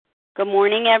Good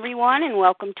morning, everyone, and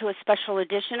welcome to a special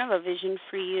edition of A Vision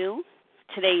for You.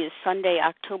 Today is Sunday,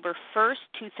 October 1st,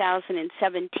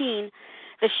 2017.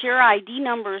 The share ID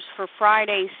numbers for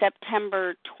Friday,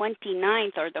 September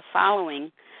 29th are the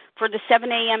following. For the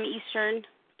 7 a.m. Eastern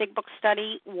Big Book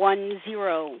Study,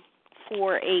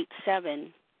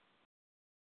 10487.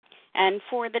 And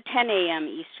for the 10 a.m.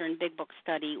 Eastern Big Book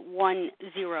Study,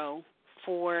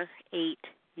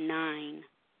 10489.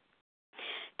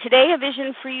 Today, A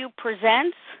Vision for You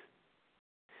presents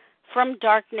From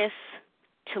Darkness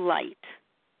to Light.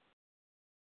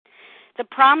 The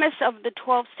promise of the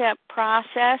 12-step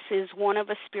process is one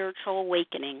of a spiritual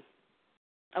awakening.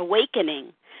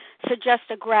 Awakening suggests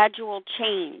a gradual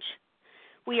change.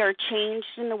 We are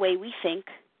changed in the way we think,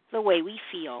 the way we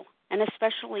feel, and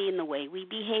especially in the way we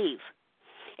behave.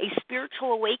 A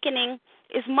spiritual awakening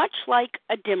is much like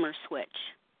a dimmer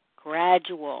switch,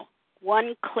 gradual.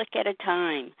 One click at a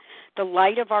time, the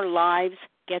light of our lives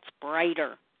gets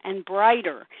brighter and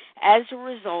brighter as a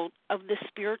result of the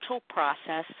spiritual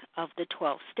process of the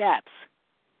 12 steps.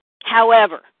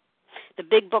 However, the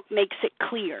Big Book makes it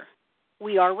clear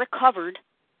we are recovered,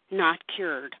 not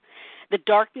cured. The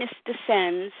darkness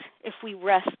descends if we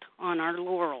rest on our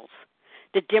laurels.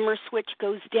 The dimmer switch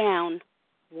goes down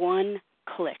one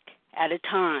click at a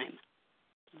time,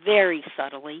 very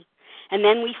subtly, and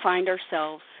then we find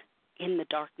ourselves in the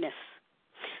darkness.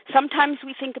 Sometimes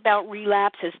we think about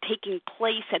relapse as taking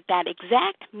place at that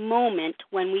exact moment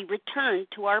when we return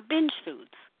to our binge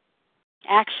foods.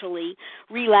 Actually,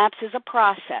 relapse is a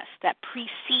process that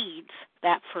precedes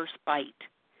that first bite.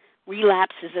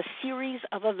 Relapse is a series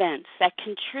of events that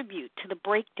contribute to the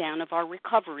breakdown of our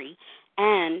recovery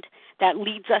and that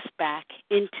leads us back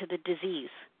into the disease.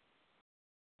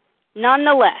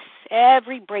 Nonetheless,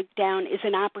 every breakdown is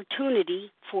an opportunity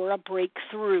for a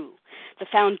breakthrough. The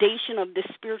foundation of this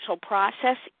spiritual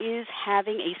process is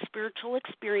having a spiritual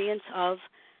experience of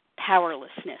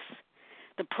powerlessness.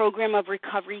 The program of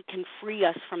recovery can free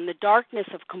us from the darkness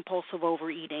of compulsive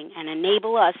overeating and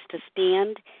enable us to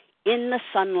stand in the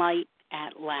sunlight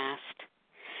at last.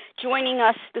 Joining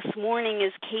us this morning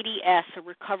is Katie S., a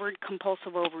recovered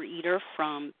compulsive overeater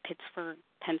from Pittsburgh,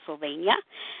 Pennsylvania,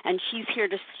 and she's here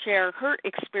to share her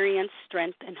experience,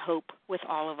 strength, and hope with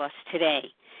all of us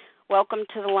today. Welcome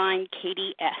to the line,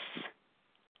 Katie S.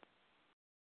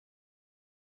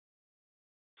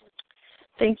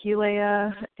 Thank you,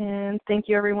 Leah, and thank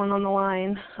you, everyone on the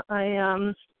line.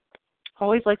 I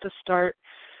always like to start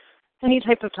any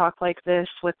type of talk like this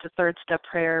with the third step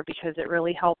prayer because it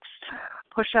really helps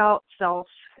push out self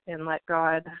and let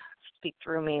God speak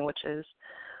through me, which is,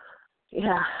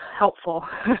 helpful,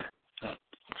 to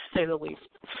say the least.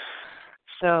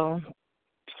 So,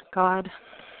 God,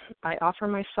 I offer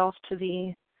myself to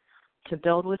Thee to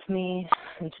build with me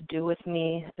and to do with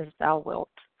me as Thou wilt.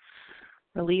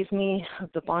 Relieve me of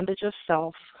the bondage of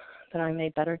self that I may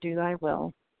better do Thy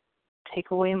will.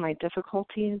 Take away my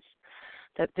difficulties,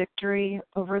 that victory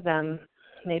over them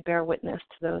may bear witness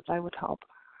to those I would help,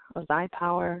 of Thy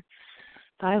power,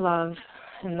 Thy love,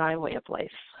 and Thy way of life.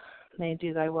 May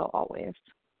do Thy will always.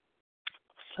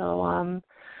 So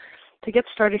to get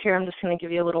started here, I'm just going to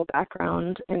give you a little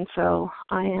background. And so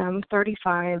I am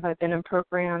 35. I've been in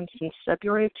program since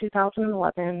February of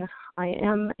 2011. I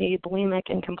am a bulimic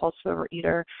and compulsive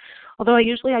overeater, although I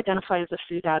usually identify as a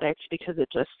food addict because it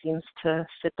just seems to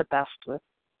fit the best with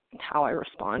how I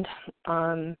respond.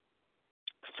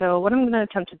 So what I'm going to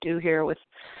attempt to do here with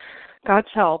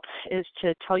God's help is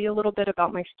to tell you a little bit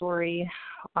about my story,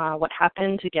 what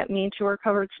happened to get me to a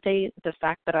recovered state, the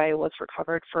fact that I was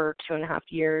recovered for 2.5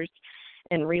 years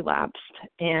and relapsed,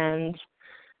 and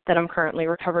that I'm currently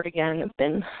recovered again. I've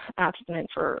been abstinent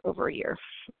for over a year.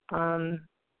 I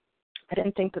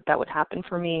didn't think that would happen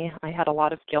for me. I had a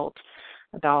lot of guilt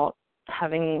about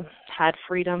having had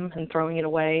freedom and throwing it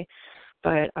away,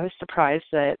 but I was surprised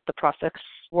that the process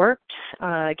worked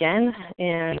again,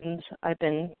 and I've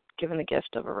been given the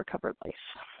gift of a recovered life.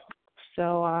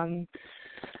 So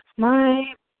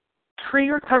my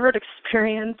pre-recovered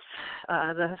experience,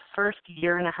 the first 1.5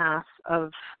 years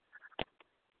of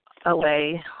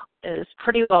OA is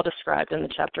pretty well described in the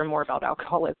chapter more about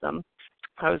alcoholism.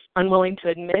 I was unwilling to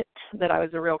admit that I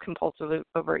was a real compulsive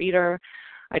overeater.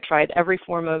 I tried every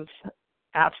form of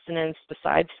abstinence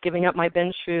besides giving up my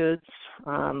binge foods,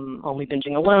 only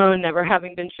binging alone, never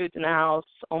having binge foods in the house,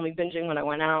 only binging when I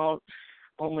went out,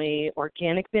 only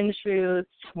organic binge foods,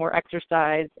 more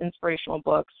exercise, inspirational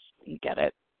books, you get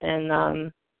it.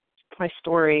 And my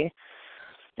story,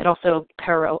 it also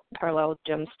paralleled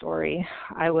Jim's story.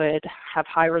 I would have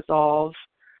high resolve,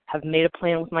 have made a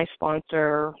plan with my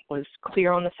sponsor, was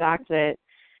clear on the fact that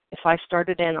if I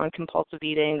started in on compulsive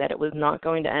eating, that it was not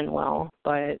going to end well,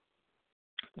 but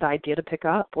the idea to pick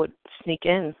up would sneak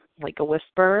in like a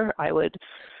whisper. I would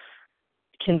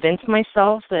convince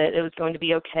myself that it was going to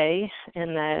be okay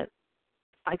and that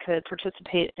I could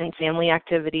participate in family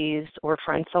activities or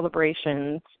friend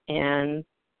celebrations, and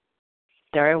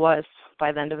there I was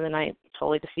by the end of the night,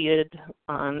 totally defeated,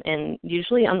 and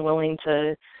usually unwilling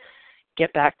to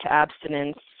get back to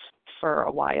abstinence for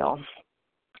a while.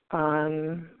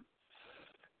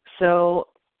 So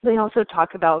they also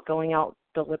talk about going out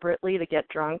deliberately to get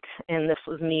drunk, and this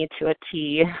was me to a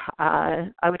T.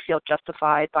 I would feel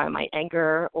justified by my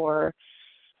anger or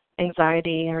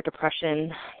anxiety or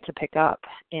depression to pick up,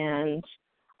 and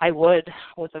I would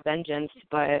with a vengeance,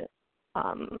 but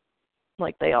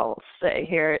like they all say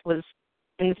here, it was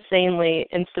insanely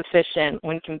insufficient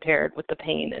when compared with the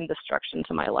pain and destruction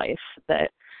to my life, that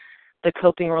the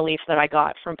coping relief that I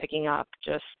got from picking up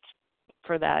just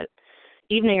for that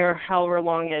evening or however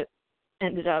long it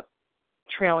ended up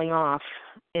trailing off,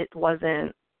 it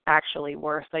wasn't actually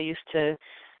worth. I used to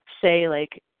say,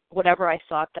 like, whatever I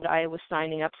thought that I was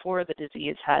signing up for, the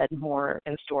disease had more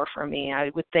in store for me. I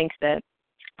would think that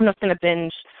I'm not going to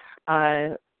binge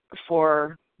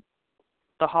for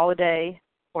the holiday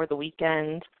or the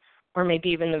weekend or maybe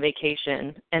even the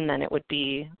vacation, and then it would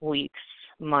be weeks,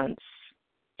 months,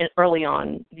 early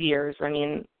on years. I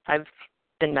mean, I've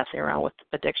been messing around with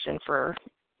addiction for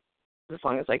as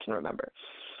long as I can remember,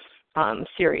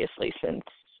 seriously, since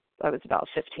I was about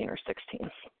 15 or 16.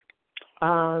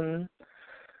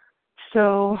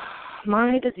 So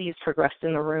my disease progressed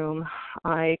in the room.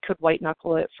 I could white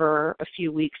knuckle it for a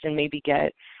few weeks and maybe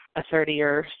get a 30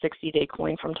 or 60-day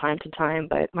coin from time to time,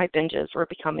 but my binges were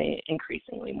becoming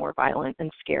increasingly more violent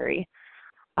and scary.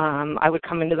 I would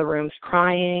come into the rooms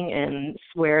crying and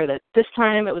swear that this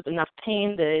time it was enough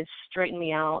pain to straighten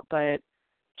me out, but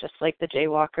just like the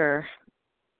jaywalker,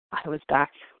 I was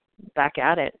back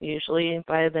at it, usually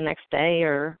by the next day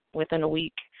or within a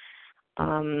week.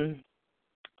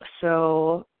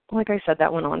 So, like I said,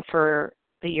 that went on for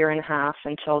a year and a half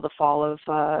until the fall of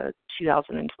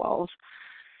 2012.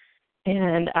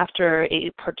 And after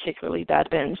a particularly bad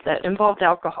binge that involved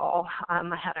alcohol, I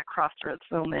had a crossroads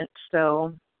moment.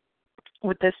 So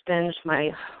with this binge,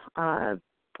 my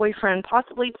boyfriend,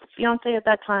 possibly fiance at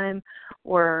that time,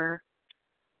 were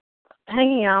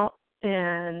hanging out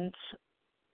and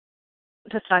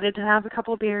decided to have a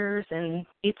couple of beers and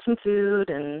eat some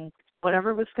food and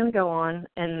whatever was going to go on.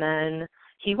 And then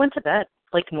he went to bed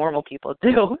like normal people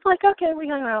do. Like, okay, we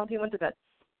hung out. He went to bed.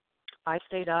 I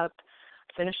stayed up,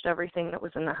 finished everything that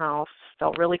was in the house,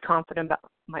 felt really confident about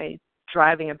my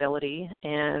driving ability,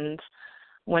 and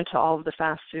went to all of the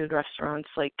fast food restaurants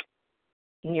like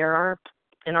in our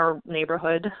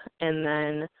neighborhood, and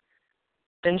then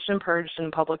binged and purged in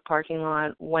a public parking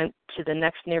lot, went to the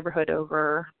next neighborhood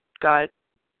over, got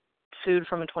food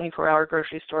from a 24-hour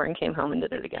grocery store, and came home and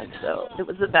did it again. So it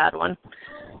was a bad one.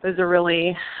 It was a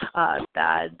really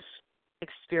bad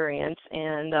experience,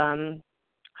 and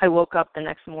I woke up the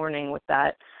next morning with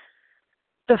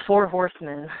the four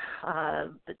horsemen,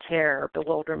 the terror,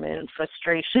 bewilderment,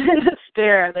 frustration,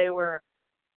 despair. They were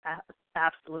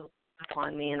absolutely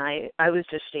upon me, and I was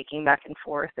just shaking back and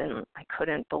forth, and I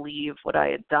couldn't believe what I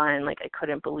had done. Like, I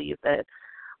couldn't believe that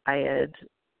I had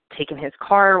taken his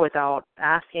car without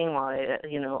asking while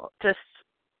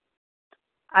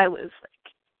I was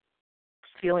like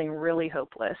feeling really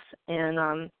hopeless. And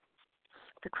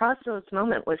the crossroads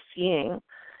moment was seeing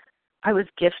I was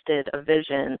gifted a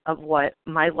vision of what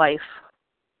my life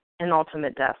and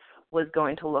ultimate death was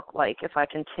going to look like if I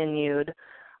continued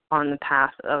on the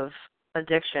path of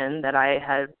addiction that I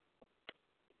had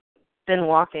been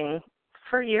walking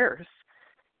for years.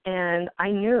 And I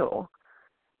knew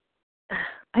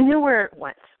where it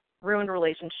went. Ruined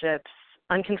relationships,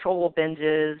 uncontrollable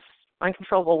binges,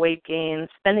 uncontrollable weight gain,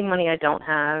 spending money I don't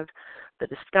have, the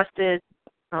disgusted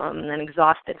and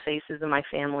exhausted faces of my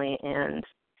family, and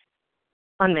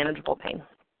unmanageable pain,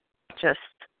 just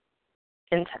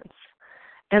intense.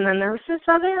 And then there was this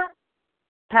other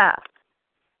path,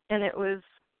 and it was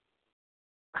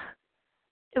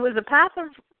a path of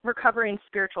recovery and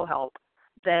spiritual help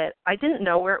that I didn't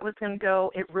know where it was going to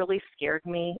go. It really scared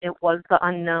me. It was the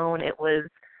unknown. It was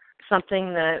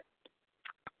something that,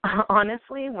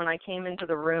 honestly, when I came into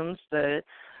the rooms, the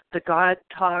God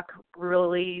talk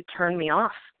really turned me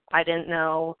off. I didn't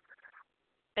know.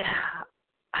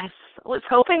 I was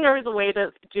hoping there was a way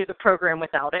to do the program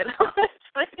without it. I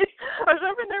was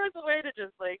hoping there was a way to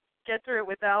just get through it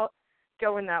without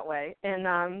going that way.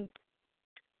 And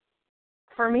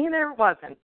for me, there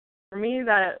wasn't. For me,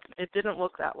 that it didn't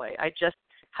look that way. I just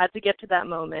had to get to that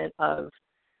moment of,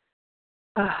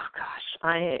 oh gosh,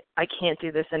 I can't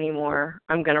do this anymore.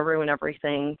 I'm going to ruin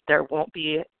everything. There won't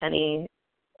be any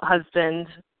husband,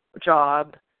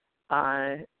 job,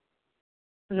 none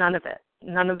of it.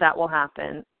 None of that will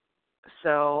happen.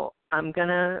 So I'm going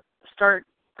to start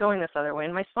going this other way.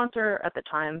 And my sponsor at the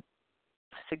time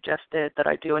suggested that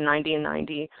I do a 90 and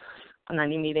 90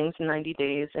 meetings in 90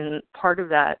 days. And part of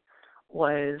that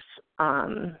was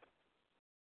phone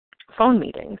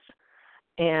meetings.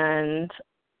 And,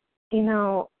 you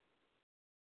know,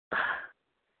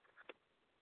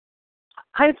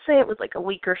 I'd say it was like a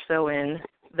week or so in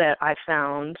that I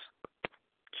found,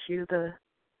 cue the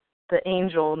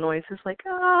angel noises, like,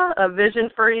 a vision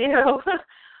for you.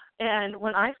 And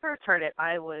when I first heard it,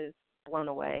 I was blown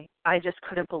away. I just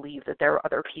couldn't believe that there were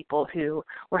other people who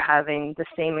were having the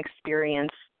same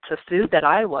experience to food that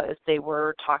I was. They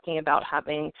were talking about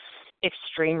having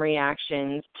extreme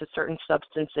reactions to certain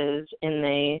substances,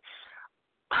 and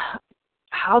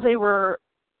how they were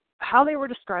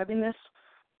describing this.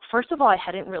 First of all, I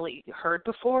hadn't really heard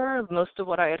before. Most of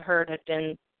what I had heard had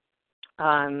been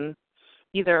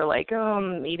either like, oh,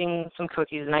 I'm eating some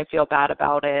cookies and I feel bad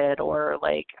about it, or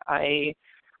like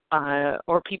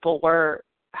or people were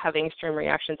having extreme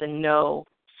reactions and no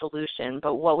solution.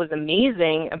 But what was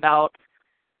amazing about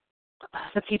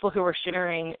the people who were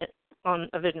sharing on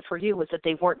A Vision for You was that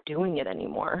they weren't doing it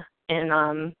anymore.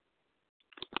 And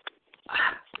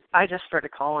I just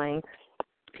started calling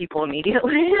people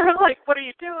immediately. Like, what are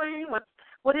you doing?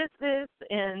 What is this?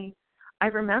 And I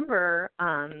remember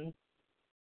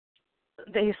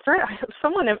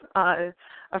someone, a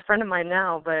friend of mine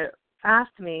now, but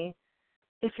asked me,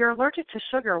 if you're allergic to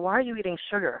sugar, why are you eating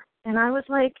sugar? And I was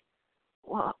like,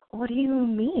 well, what do you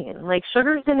mean? Like,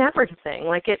 sugar's in everything.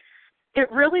 Like, it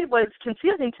really was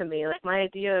confusing to me. Like, my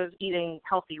idea of eating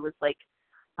healthy was like,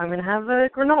 I'm going to have a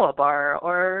granola bar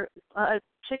or a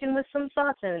chicken with some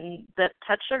sauce in that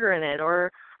had sugar in it,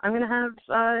 or I'm going to have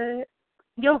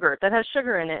yogurt that has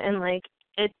sugar in it. And, like,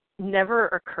 it never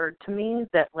occurred to me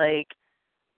that, like,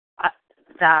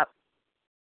 that,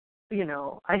 you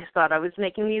know, I thought I was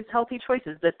making these healthy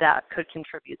choices, that could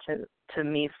contribute to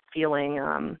me feeling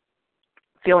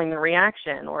the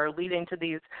reaction, or leading to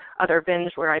these other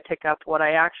binge where I pick up what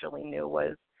I actually knew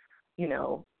was, you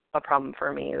know, a problem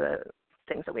for me, the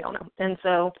things that we all know. And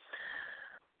so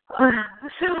when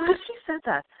she said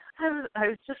that, I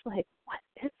was just like, what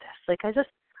is this? Like,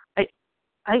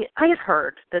 I had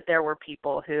heard that there were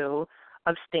people who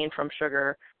abstained from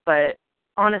sugar, but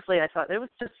honestly, I thought it was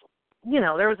just, you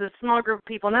know, there was a small group of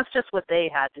people, and that's just what they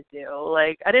had to do.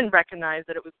 Like, I didn't recognize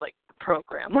that it was like the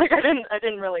program. Like, I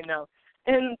didn't really know.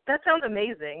 And that sounds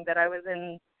amazing that I was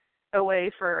in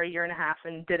OA for a year and a half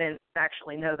and didn't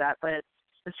actually know that, but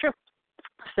it's true.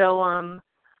 So,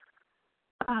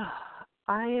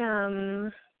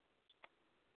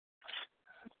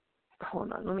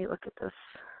 hold on, let me look at this.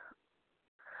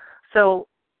 So,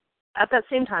 at that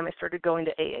same time, I started going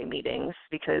to AA meetings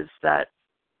because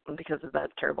of that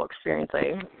terrible experience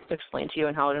I explained to you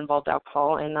and how it involved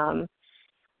alcohol. And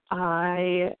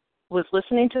I was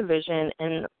listening to Vision,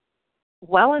 and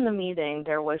while in the meeting,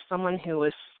 there was someone who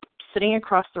was sitting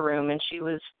across the room, and she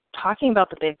was talking about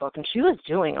the Big Book, and she was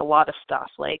doing a lot of stuff,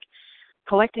 like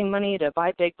collecting money to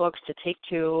buy Big Books to take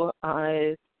to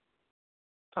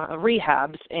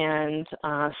rehabs and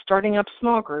starting up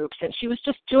small groups. And she was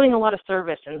just doing a lot of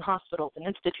service in hospitals and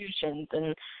institutions.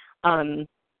 And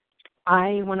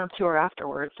I went up to her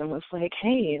afterwards and was like,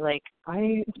 hey, like,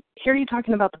 I hear you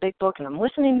talking about the Big Book, and I'm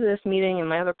listening to this meeting in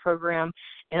my other program,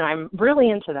 and I'm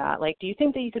really into that. Like, do you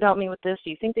think that you could help me with this?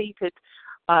 Do you think that you could,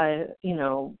 you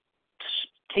know,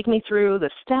 take me through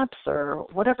the steps or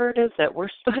whatever it is that we're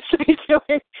supposed to be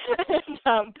doing?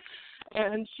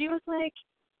 And she was like,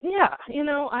 yeah, you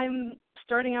know, I'm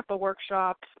starting up a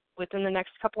workshop within the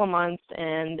next couple of months,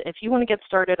 and if you want to get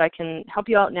started, I can help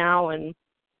you out now, and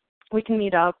we can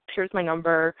meet up. Here's my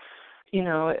number. You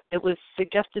know, it was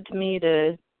suggested to me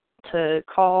to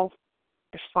call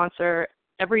your sponsor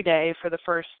every day for the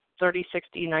first 30,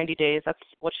 60, 90 days. That's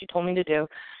what she told me to do.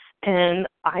 And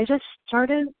I just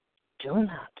started doing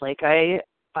that. Like, I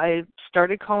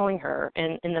started calling her.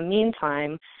 And in the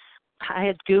meantime, I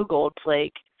had Googled,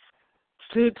 like,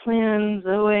 food plans,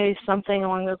 OA, something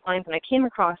along those lines. And I came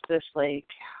across this, like,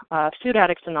 Food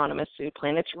Addicts Anonymous food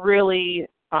plan. It's really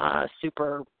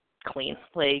super clean.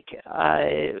 Like,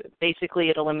 basically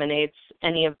it eliminates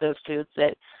any of those foods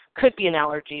that could be an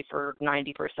allergy for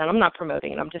 90%. I'm not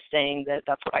promoting it. I'm just saying that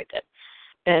that's what I did.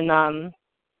 And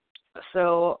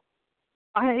so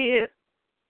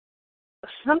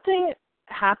something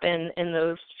happened in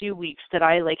those few weeks that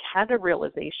I, like, had a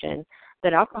realization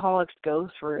that alcoholics go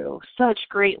through such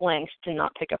great lengths to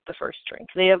not pick up the first drink.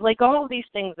 They have like all of these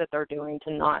things that they're doing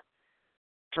to not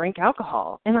drink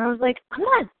alcohol. And I was like, I'm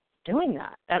not doing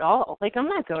that at all. Like, I'm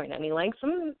not going any lengths.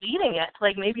 I'm eating it.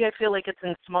 Like, maybe I feel like it's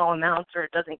in small amounts or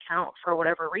it doesn't count for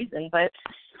whatever reason, but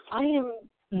I am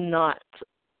not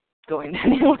going to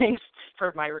any lengths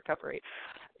for my recovery.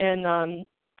 And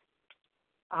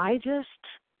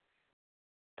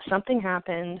something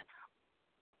happened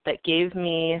that gave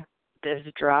me this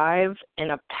drive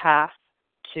and a path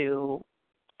to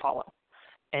follow.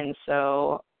 And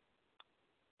so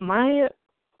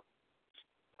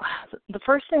the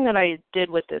first thing that I did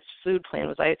with this food plan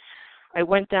was I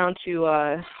went down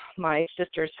to my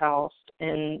sister's house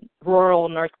in rural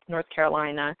North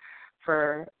Carolina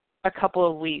for a couple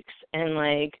of weeks, and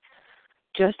like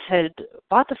just had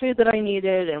bought the food that I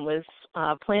needed and was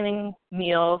planning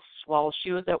meals while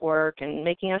she was at work and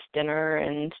making us dinner.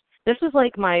 And this was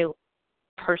like my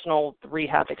personal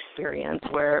rehab experience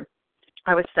where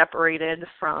I was separated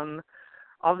from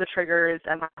all the triggers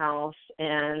at my house,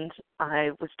 and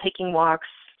I was taking walks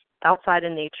outside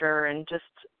in nature, and just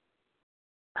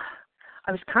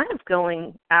I was kind of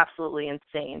going absolutely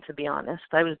insane, to be honest.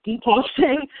 I was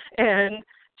detoxing and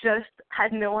just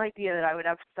had no idea that I would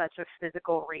have such a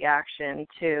physical reaction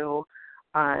to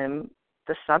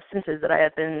the substances that I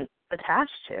had been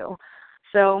attached to.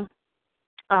 So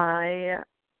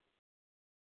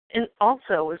and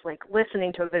also was like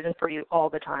listening to A Vision for You all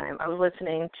the time. I was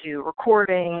listening to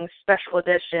recordings, special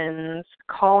editions,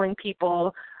 calling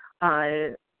people,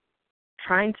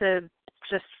 trying to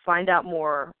just find out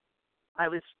more. I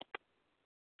was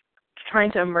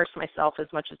trying to immerse myself as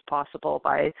much as possible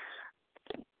by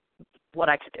what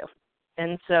I could do.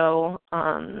 And so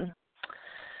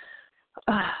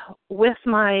with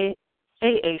my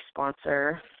AA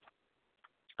sponsor,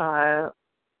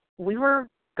 we were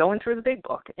going through the big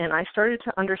book, and I started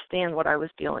to understand what I was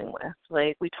dealing with.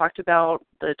 Like, we talked about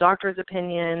the doctor's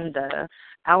opinion, the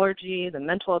allergy, the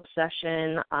mental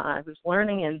obsession. I was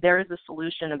learning, and there is a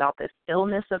solution about this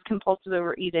illness of compulsive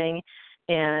overeating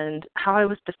and how I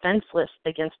was defenseless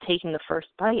against taking the first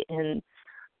bite. And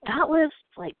that was,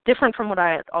 like, different from what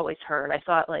I had always heard. I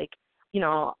thought, like,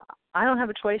 I don't have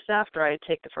a choice after I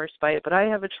take the first bite, but I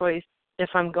have a choice if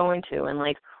I'm going to. And,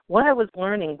 like, what I was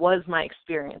learning was my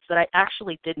experience, that I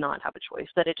actually did not have a choice,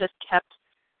 that it just kept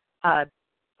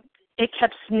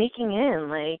sneaking in.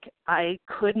 Like, I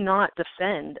could not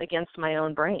defend against my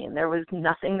own brain. There was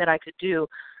nothing that I could do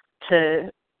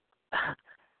to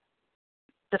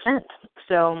defend.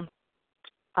 So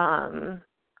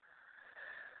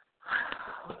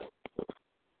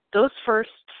those first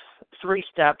 3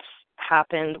 steps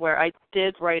happened where I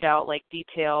did write out like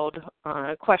detailed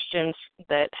questions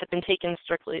that had been taken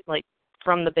strictly like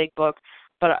from the big book,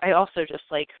 but I also just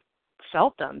like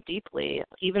felt them deeply.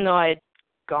 Even though I had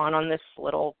gone on this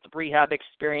little rehab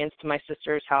experience to my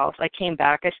sister's house, I came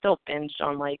back, I still binged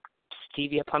on like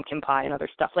stevia pumpkin pie and other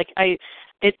stuff. Like I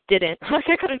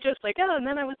couldn't just like, and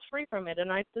then I was free from it,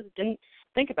 and I just didn't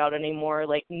think about it anymore.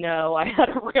 Like, no, I had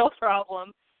a real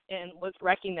problem, and was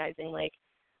recognizing like,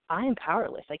 I am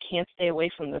powerless. I can't stay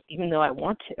away from this even though I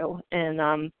want to.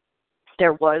 And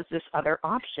there was this other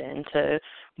option to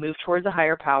move towards a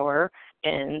higher power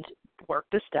and work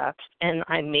the steps. And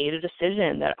I made a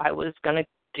decision that I was going to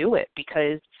do it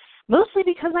mostly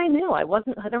because I knew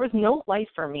there was no life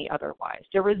for me otherwise.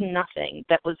 There was nothing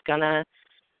that was going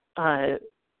to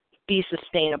be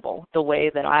sustainable the way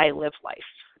that I live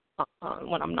life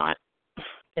when I'm not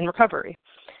in recovery.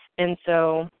 And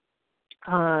so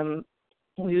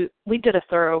we did a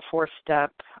thorough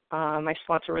 4-step. My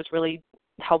sponsor was really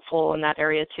helpful in that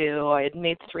area too. I had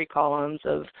made 3 columns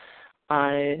of,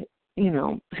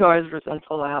 who I was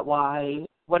resentful at, why,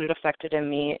 what it affected in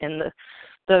me. And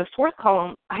the 4th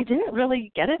column, I didn't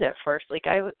really get it at first. Like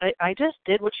I just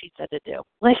did what she said to do.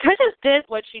 Like I just did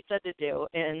what she said to do,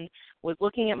 and was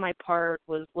looking at my part,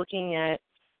 was looking at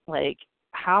like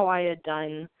how I had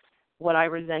done what I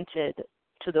resented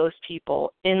to those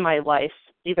people in my life,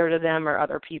 either to them or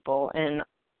other people, and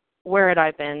where had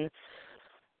I been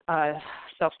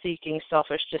self-seeking,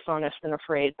 selfish, dishonest, and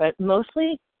afraid. But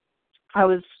mostly I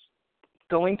was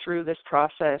going through this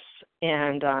process,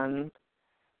 and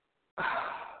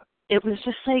it was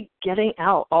just like getting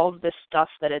out all of this stuff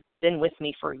that had been with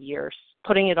me for years,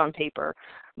 putting it on paper.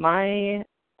 My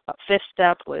 5th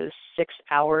step was 6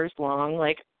 hours long.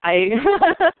 Like she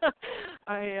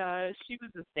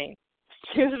was a saint.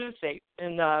 She was a saint.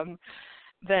 And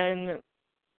then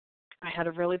I had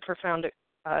a really profound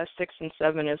 6 and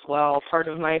 7 as well. Part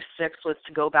of my 6 was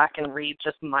to go back and read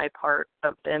just my part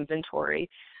of the inventory.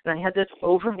 And I had this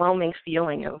overwhelming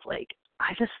feeling of like,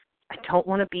 I don't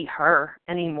want to be her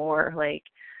anymore. Like,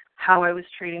 how I was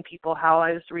treating people, how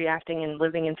I was reacting and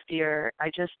living in fear,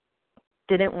 I just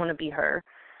didn't want to be her.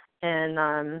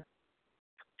 And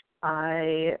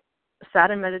I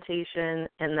sat in meditation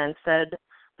and then said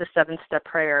the 7-step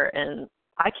prayer, and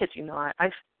I kid you not,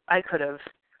 I could have,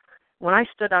 when I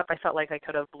stood up, I felt like I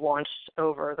could have launched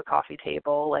over the coffee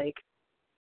table. Like,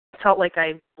 felt like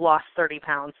I lost 30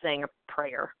 pounds saying a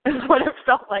prayer is what it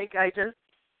felt like.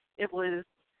 It was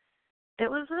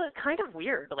kind of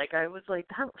weird. Like, I was like,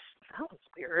 that was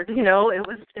weird. You know, it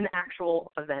was an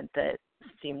actual event that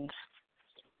seemed,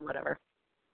 whatever,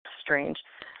 strange.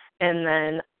 And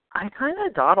then I kind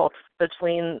of dawdled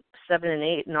between 7 and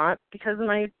 8, not because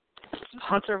my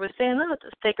sponsor was saying, no,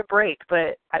 just take a break,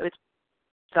 but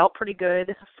felt pretty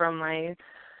good from my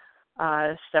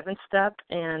 7th step,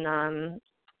 and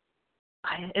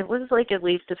it was like at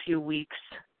least a few weeks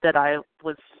that I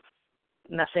was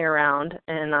messing around,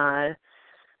 and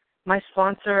my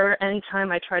sponsor,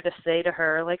 anytime I tried to say to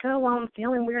her, like, oh, well, I'm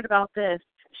feeling weird about this,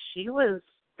 she was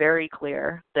very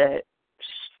clear that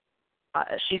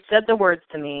she said the words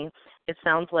to me, it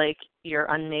sounds like your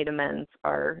unmade amends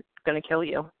are going to kill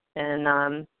you.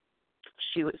 And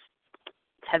she was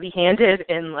heavy-handed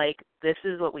and like, this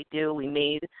is what we do. We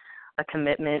made a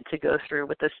commitment to go through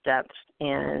with the steps,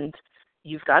 and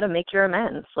you've got to make your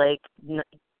amends. Like,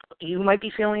 you might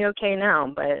be feeling okay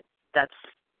now, but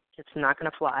it's not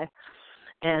going to fly.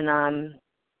 And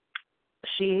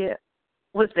she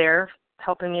was there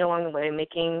helping me along the way,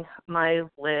 making my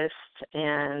list,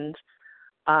 and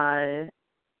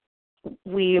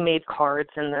we made cards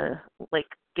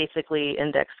basically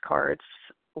index cards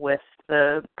with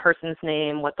the person's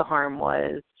name, what the harm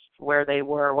was, where they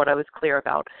were, what I was clear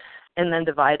about, and then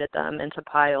divided them into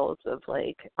piles of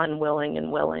like unwilling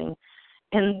and willing.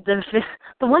 And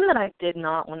the one that I did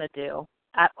not want to do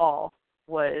at all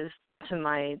was to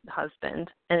my husband,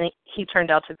 and he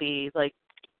turned out to be like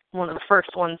one of the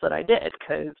first ones that I did,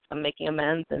 because I'm making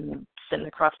amends and sitting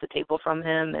across the table from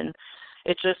him, and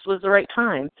it just was the right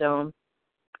time. So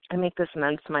I make this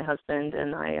amends to my husband,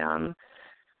 and I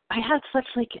had such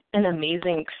like an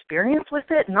amazing experience with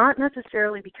it, not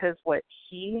necessarily because what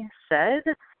he said,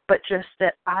 but just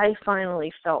that I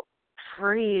finally felt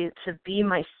free to be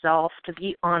myself, to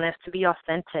be honest, to be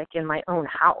authentic in my own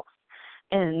house.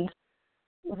 And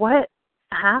what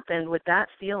happened with that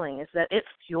feeling is that it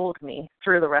fueled me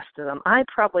through the rest of them. I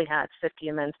probably had 50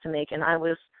 amends to make, and I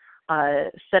was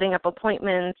setting up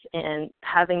appointments and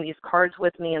having these cards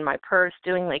with me in my purse,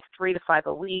 doing like 3 to 5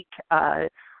 a week. I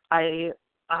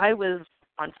was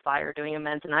on fire doing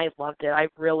amends, and I loved it.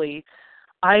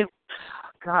 I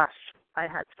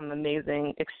had some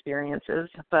amazing experiences,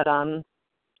 but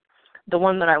the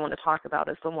one that I want to talk about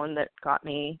is the one that got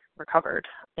me recovered.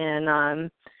 And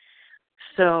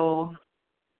so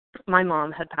my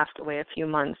mom had passed away a few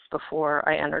months before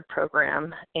I entered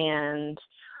program, and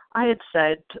I had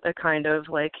said a kind of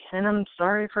like, and I'm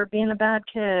sorry for being a bad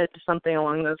kid, something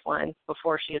along those lines,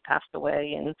 before she had passed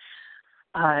away. And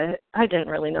I didn't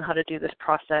really know how to do this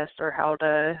process or how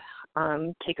to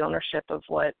take ownership of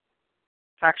what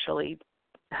actually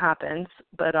happens.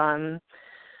 But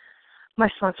my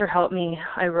sponsor helped me.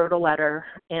 I wrote a letter,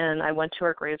 and I went to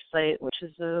our gravesite, which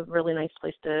is a really nice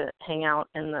place to hang out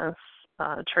in the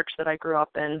church that I grew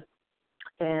up in.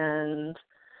 And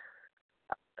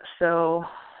so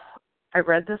I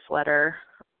read this letter,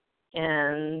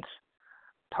 and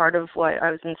part of what I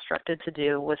was instructed to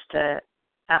do was to,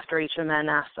 after each amen,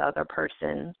 ask the other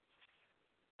person,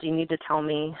 do you need to tell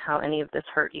me how any of this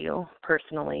hurt you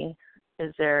personally?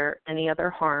 Is there any other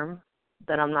harm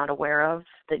that I'm not aware of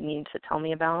that you need to tell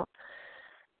me about?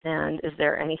 And is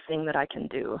there anything that I can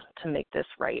do to make this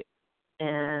right?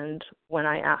 And when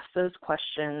I asked those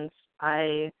questions,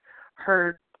 I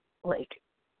heard, like,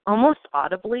 almost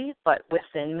audibly, but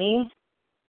within me,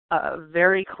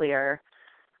 very clear,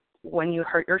 when you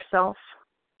hurt yourself,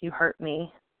 you hurt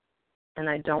me, and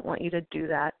I don't want you to do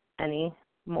that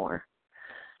anymore.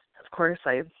 Of course,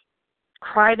 I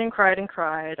cried and cried and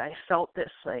cried. I felt this,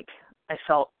 like, I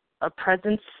felt a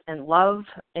presence and love,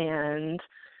 and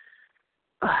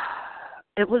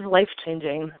it was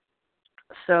life-changing.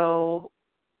 So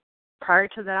prior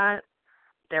to that,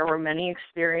 there were many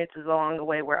experiences along the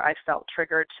way where I felt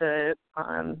triggered to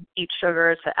eat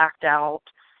sugar, to act out,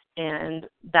 and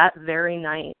that very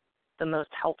night, the most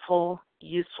helpful,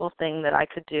 useful thing that I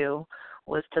could do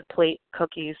was to plate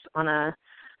cookies on a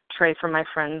tray for my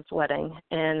friend's wedding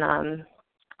and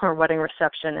or wedding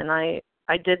reception, and I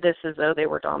did this as though they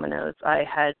were dominoes. I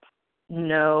had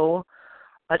no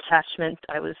attachment.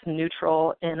 I was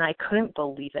neutral, and I couldn't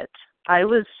believe it. I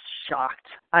was shocked.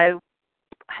 I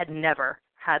had never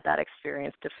had that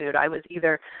experience to food. I was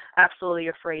either absolutely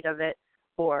afraid of it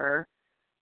or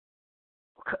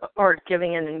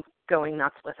giving in and going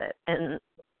nuts with it. And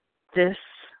this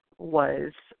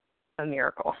was a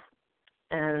miracle.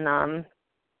 And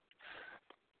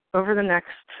over the next,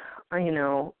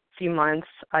 few months,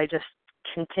 I just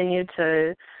continued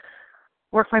to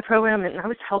work my program, and I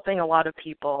was helping a lot of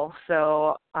people.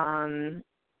 So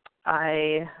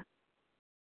I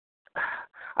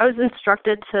was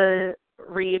instructed to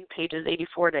read pages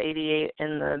 84 to 88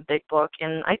 in the big book,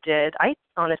 and I did. I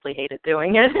honestly hated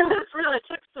doing it. It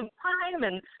took some time,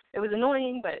 and it was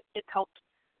annoying, but it helped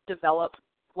develop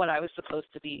what I was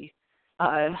supposed to be,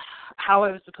 how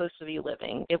I was supposed to be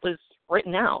living. It was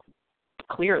written out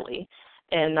clearly,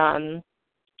 and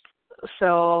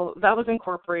so that was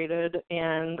incorporated,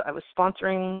 and I was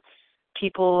sponsoring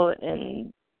people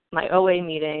in my OA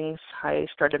meetings. I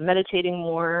started meditating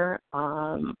more.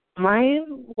 My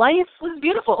life was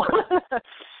beautiful.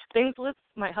 Things with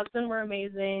my husband were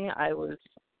amazing. I was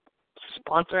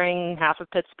sponsoring half of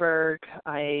Pittsburgh.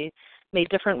 I made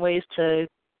different ways to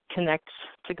connect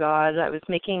to God. I was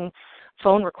making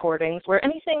phone recordings where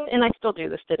anything, and I still do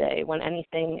this today, when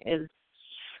anything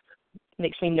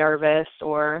makes me nervous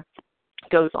or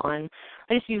goes on,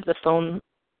 I just use the phone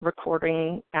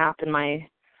recording app in my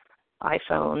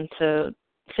iPhone to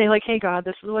say, like, hey, God,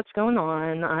 this is what's going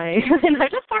on. And I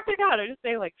just talk to God. I just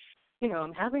say, like,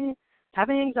 I'm having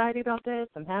anxiety about this.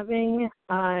 I'm having,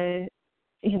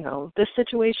 this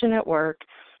situation at work.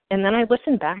 And then I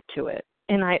listen back to it.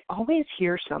 And I always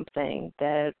hear something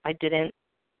that I didn't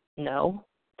know,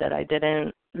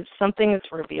 something is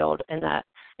revealed in that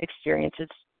experience.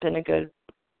 It's been a good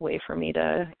way for me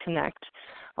to connect.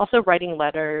 Also writing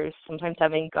letters, sometimes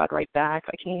having God write back.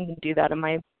 I can even do that on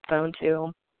my phone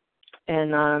too.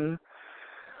 And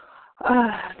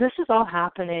this is all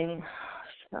happening,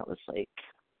 that was like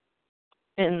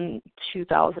in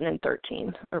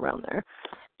 2013, around there.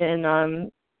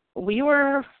 And we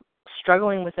were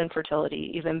struggling with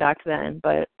infertility even back then,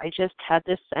 but I just had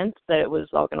this sense that it was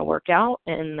all going to work out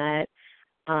and that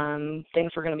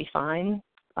things were going to be fine.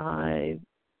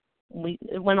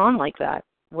 It went on like that,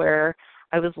 where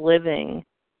I was living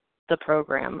the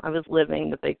program. I was living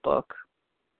the big book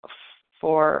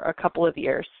for a couple of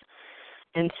years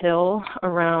until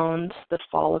around the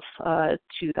fall of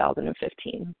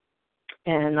 2015.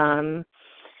 And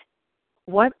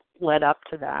what led up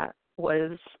to that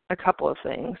was a couple of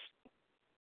things.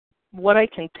 What I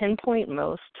can pinpoint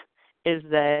most is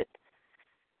that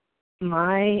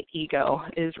my ego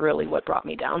is really what brought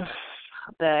me down.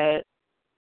 That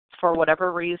for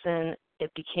whatever reason,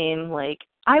 it became like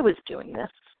I was doing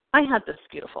this. I had this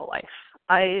beautiful life.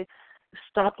 I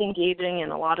stopped engaging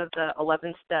in a lot of the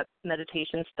 11-step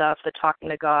meditation stuff, the talking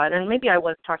to God. And maybe I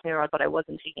was talking to God, but I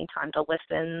wasn't taking time to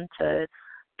listen, to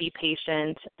be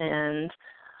patient. And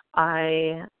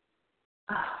I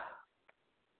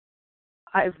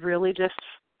really just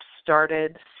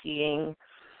started seeing,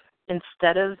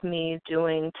 instead of me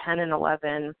doing 10 and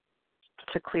 11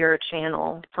 to clear a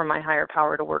channel for my higher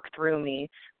power to work through me,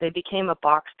 they became a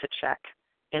box to check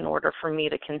in order for me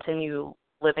to continue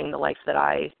living the life that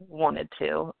I wanted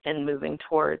to and moving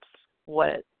towards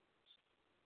what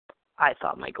I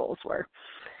thought my goals were.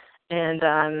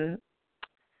 And,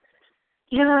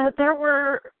 there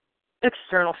were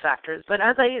external factors, but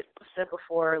as I said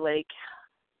before, like,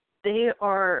 they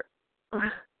are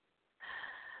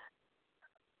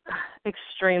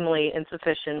extremely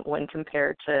insufficient when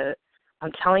compared to,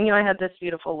 I'm telling you, I had this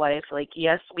beautiful life. Like,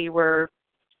 yes, we were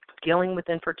dealing with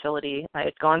infertility. I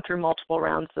had gone through multiple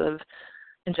rounds of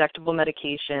injectable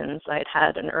medications. I had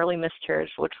had an early miscarriage,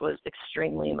 which was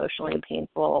extremely emotionally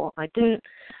painful. I didn't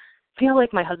feel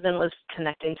like my husband was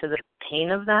connecting to the pain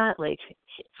of that, like,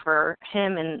 for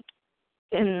him. And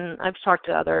I've talked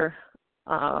to other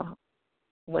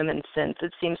women since.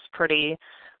 It seems pretty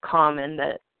common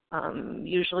that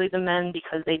usually the men,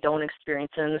 because they don't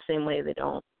experience it in the same way, they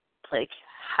don't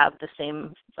have the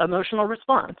same emotional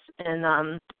response.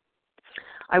 And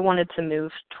I wanted to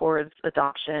move towards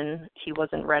adoption. He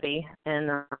wasn't ready,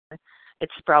 and it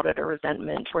sprouted a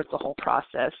resentment towards the whole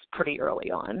process pretty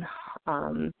early on.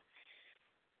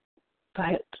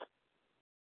 But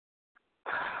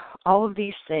all of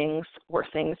these things were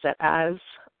things that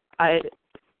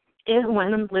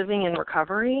when I'm living in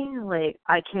recovery, like,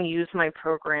 I can use my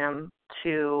program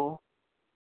to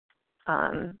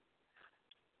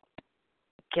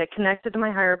get connected to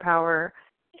my higher power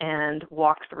and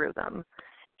walk through them.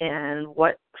 And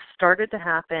what started to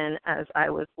happen as I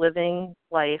was living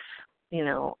life,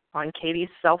 on Katie's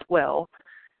self-will,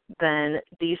 then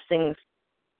these things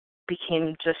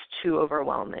became just too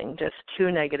overwhelming, just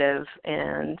too negative,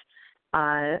 and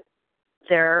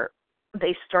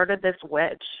they started this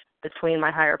wedge between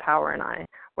my higher power and I,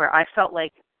 where I felt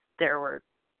like there were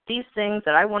these things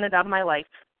that I wanted out of my life,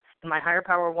 and my higher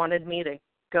power wanted me to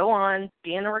go on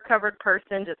being a recovered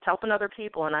person, just helping other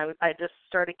people, and I just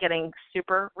started getting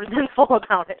super resentful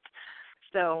about it.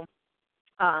 So,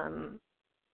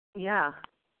 yeah,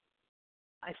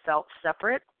 I felt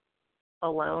separate,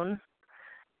 alone,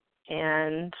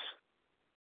 and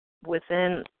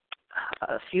within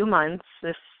a few months,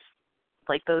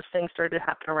 those things started to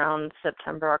happen around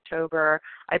September, October.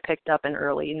 I picked up in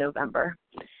early November.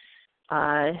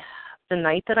 The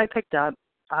night that I picked up,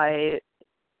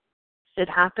 it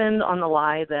happened on the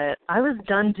lie that I was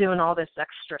done doing all this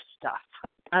extra stuff.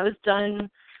 I was done,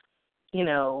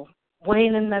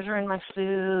 weighing and measuring my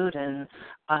food and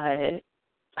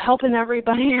helping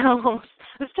everybody else.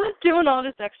 I was done doing all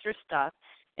this extra stuff,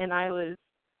 and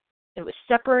it was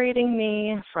separating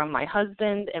me from my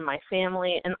husband and my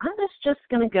family, and I was just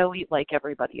going to go eat like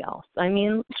everybody else. I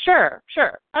mean, sure,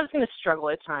 I was going to struggle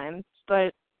at times,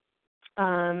 but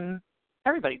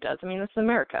everybody does. I mean, it's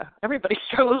America. Everybody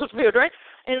struggles with food, right?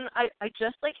 And I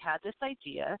just, had this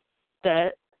idea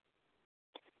that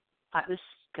I was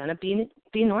going to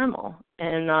be normal.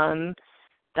 And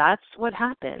that's what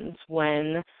happens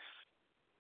when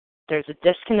there's a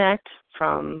disconnect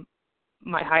from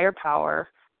my higher power.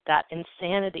 That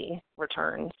insanity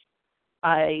returns.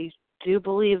 I do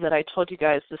believe that I told you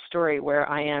guys the story where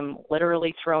I am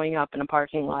literally throwing up in a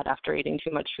parking lot after eating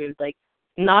too much food.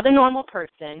 Not a normal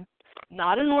person,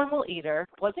 not a normal eater,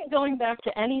 wasn't going back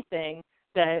to anything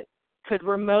that could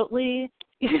remotely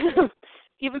even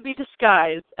be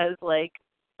disguised as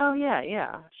oh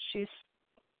yeah, she's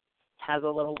has a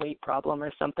little weight problem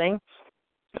or something.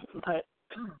 But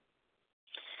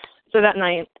so that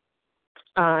night,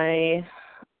 my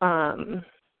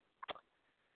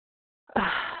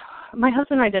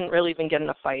husband and I didn't really even get in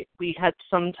a fight. We had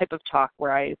some type of talk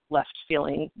where I left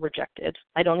feeling rejected.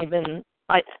 I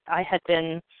had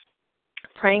been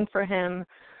praying for him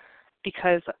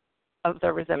because of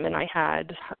the resentment I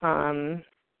had,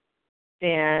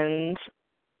 and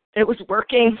it was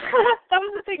working. That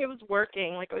was the thing. It was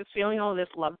working. I was feeling all this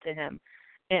love to him,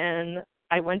 and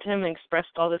I went to him and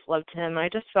expressed all this love to him. And I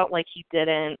just felt like he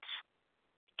didn't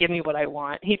give me what I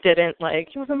want. He didn't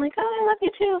he wasn't like, oh, I love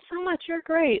you too so much, you're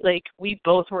great. We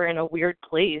both were in a weird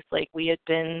place. We had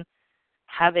been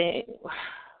having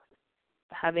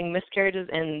miscarriages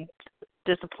and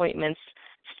disappointments,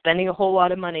 spending a whole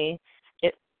lot of money.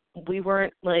 We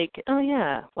weren't oh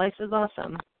yeah, life is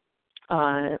awesome,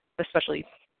 especially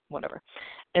whatever.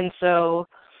 And so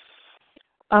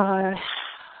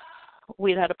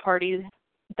we'd had a party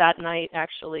that night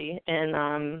actually,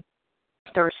 and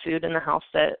there was food in the house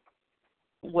that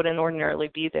wouldn't ordinarily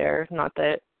be there. Not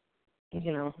that,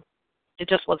 it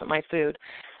just wasn't my food.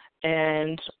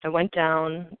 And I went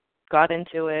down, got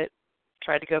into it,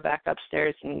 tried to go back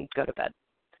upstairs and go to bed.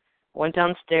 Went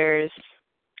downstairs,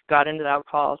 got into the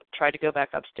alcohol, tried to go back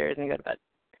upstairs and go to bed.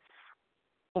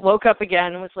 Woke up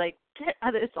again and was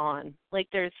it's on.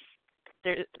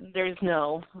 There's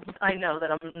no, I know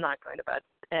that I'm not going to bed.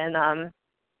 And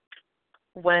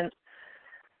went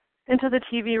into the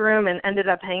TV room and ended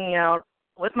up hanging out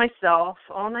with myself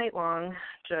all night long,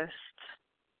 just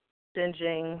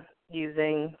binging,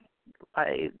 using.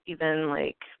 I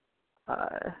even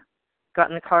got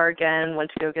in the car again,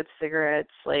 went to go get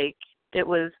cigarettes. It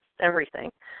was everything.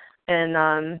 And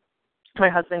my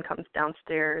husband comes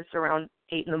downstairs around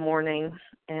 8 a.m,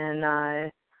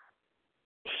 and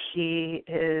he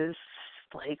is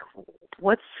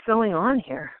what's going on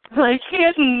here? He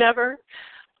had never.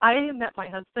 I met my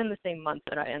husband the same month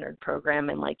that I entered program,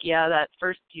 and that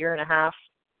first year and a half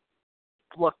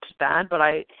looked bad, but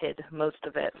I hid most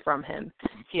of it from him.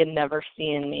 He had never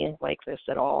seen me like this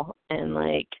at all, and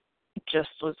just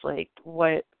was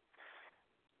what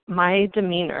my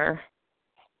demeanor.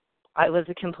 I was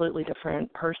a completely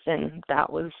different person.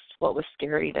 That was what was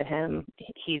scary to him.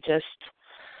 He just,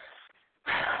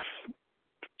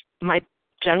 my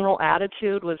general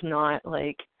attitude was not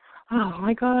oh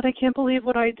my God, I can't believe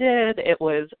what I did. It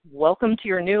was, welcome to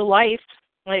your new life.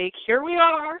 Here we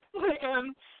are.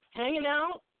 I'm hanging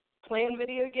out, playing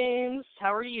video games.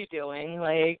 How are you doing?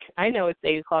 I know it's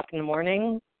 8 o'clock in the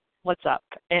morning. What's up?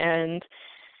 And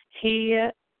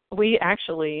we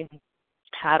actually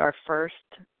had our first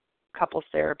couples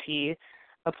therapy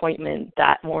appointment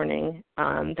that morning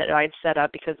that I'd set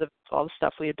up because of all the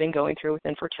stuff we had been going through with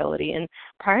infertility. And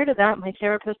prior to that, my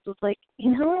therapist was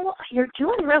you're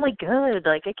doing really good.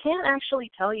 I can't actually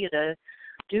tell you to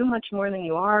do much more than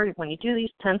you are. When you do these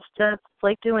 10 steps, it's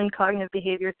like doing cognitive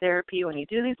behavior therapy. When you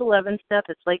do these 11 steps,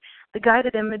 it's like the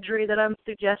guided imagery that I'm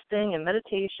suggesting and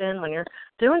meditation. When you're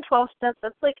doing 12 steps,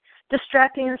 that's like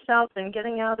distracting yourself and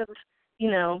getting out of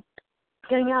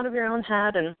your own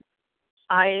head. And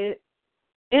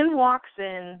in walks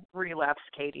in relapse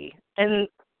Katie, and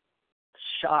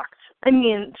shocked. I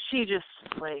mean, she just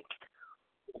like,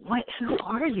 what, who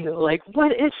are you? Like,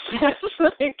 what is this?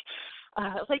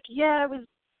 Yeah, I was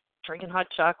drinking hot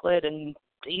chocolate and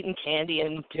eating candy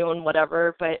and doing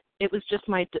whatever, but it was just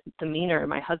my demeanor.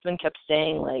 My husband kept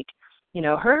saying, like,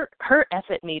 her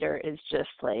effort meter is just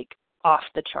like off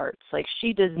the charts. Like,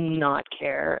 she does not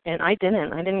care, and I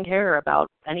didn't care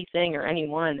about anything or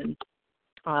anyone. And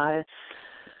I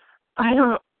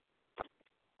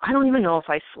don't even know if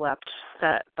I slept,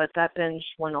 but that binge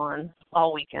went on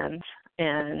all weekend.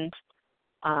 And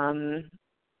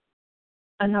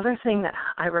another thing that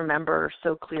I remember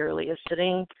so clearly is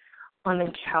sitting on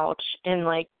the couch and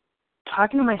like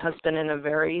talking to my husband in a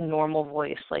very normal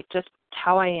voice, like just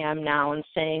how I am now, and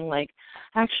saying like,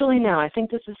 actually, no, I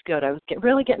think this is good. I was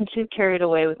really getting too carried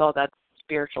away with all that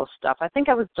spiritual stuff. I think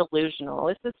I was delusional.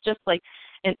 This is just like,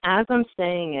 and as I'm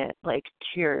saying it, like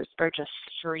tears are just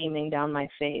streaming down my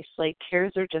face. Like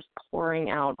tears are just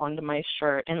pouring out onto my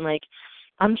shirt. And like,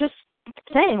 I'm just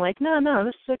saying like, no,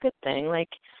 this is a good thing. Like,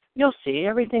 you'll see,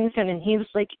 everything's good. And he was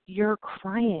like, you're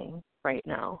crying right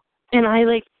now. And I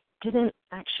like didn't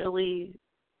actually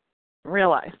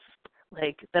realize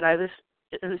like that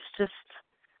it was just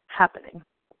happening.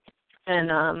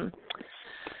 And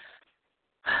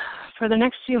for the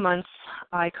next few months,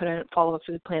 I couldn't follow a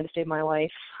food plan to save my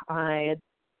life. I had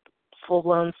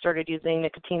full-blown started using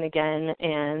nicotine again,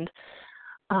 and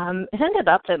it ended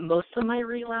up that most of my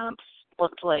relapse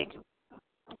looked like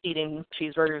eating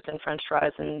cheeseburgers and french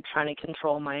fries and trying to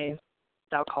control my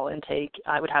alcohol intake.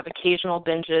 I would have occasional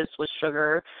binges with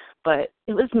sugar, but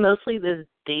it was mostly this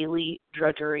daily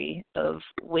drudgery of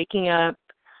waking up,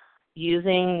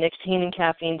 using nicotine and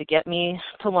caffeine to get me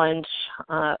to lunch,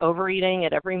 overeating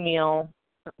at every meal,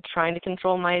 trying to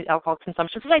control my alcohol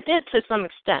consumption, because I did to some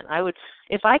extent. I would,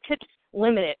 if I could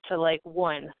limit it to like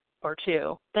 1 or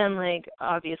 2, then like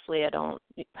obviously I don't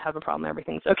have a problem,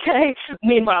 everything's okay.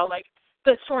 Meanwhile, like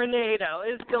the tornado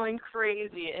is going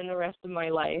crazy in the rest of my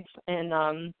life, and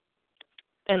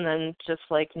then just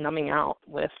like numbing out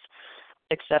with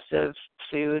excessive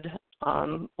food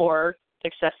or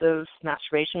excessive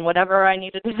masturbation, whatever I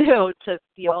needed to do to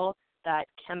feel that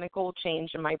chemical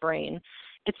change in my brain.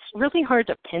 It's really hard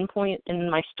to pinpoint in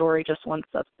my story just one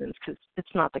substance, because it's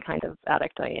not the kind of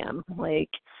addict I am. Like,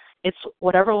 it's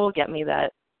whatever will get me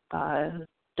that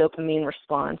dopamine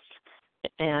response.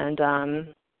 And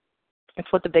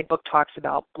it's what the big book talks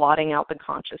about, blotting out the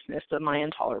consciousness of my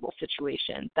intolerable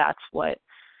situation. That's what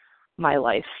my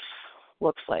life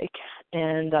looks like.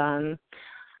 And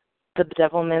the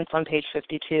bedevilments on page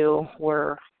 52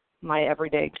 were my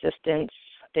everyday existence.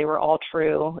 They were all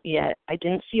true, yet I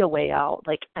didn't see a way out.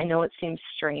 Like, I know it seems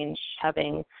strange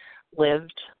having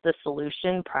lived the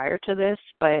solution prior to this,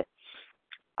 but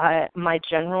my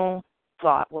general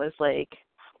thought was like,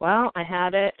 well, I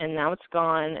had it and now it's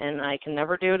gone and I can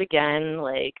never do it again.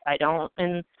 Like, I don't,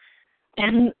 and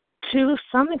to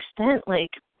some extent,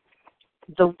 like,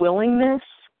 the willingness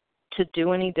to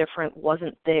do any different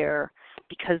wasn't there,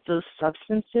 because those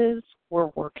substances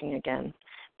were working again.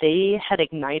 They had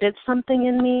ignited something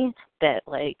in me that,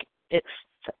 like, it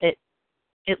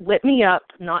lit me up,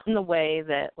 not in the way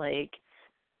that, like,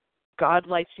 God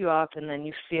lights you up and then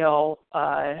you feel,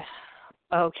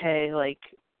 okay, like,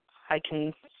 I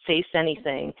can face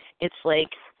anything. It's like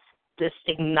this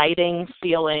igniting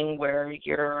feeling where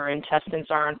your intestines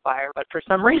are on fire, but for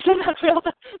some reason that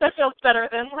feels better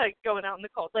than, like, going out in the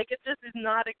cold. Like, it just is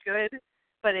not a good,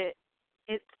 but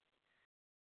it's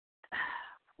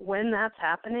when that's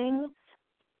happening,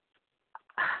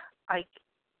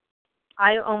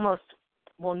 I almost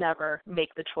will never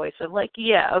make the choice of, like,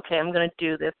 yeah, okay, I'm going to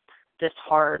do this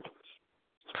hard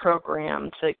program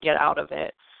to get out of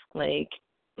it. Like,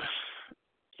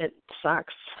 it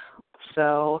sucks.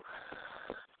 So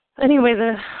anyway,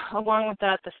 along with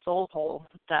that, the soul hole,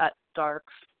 that dark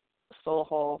soul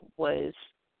hole was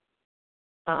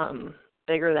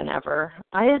bigger than ever.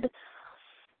 I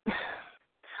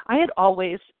had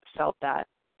always felt that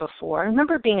before. I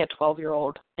remember being a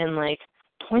 12-year-old and, like,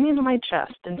 pointing to my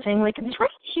chest and saying, like, it's right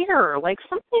here. Like,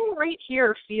 something right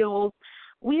here feels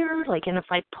weird. Like, and if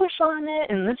I push on it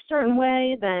in this certain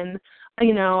way, then,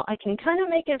 you know, I can kind of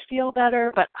make it feel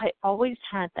better. But I always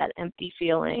had that empty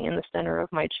feeling in the center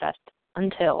of my chest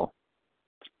until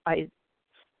I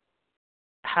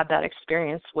had that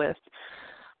experience with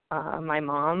my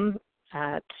mom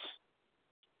at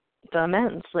the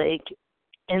amends. Like,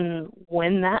 and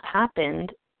when that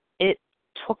happened, it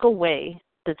took away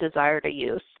the desire to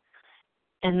use.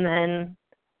 And then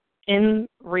in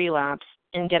relapse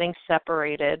and getting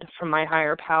separated from my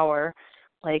higher power,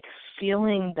 like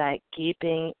feeling that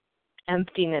gaping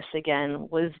emptiness again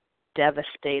was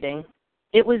devastating.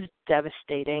 It was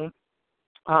devastating.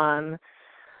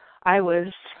 I was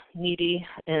needy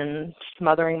and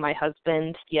smothering my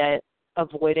husband, yet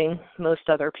avoiding most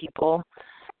other people.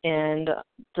 And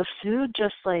the food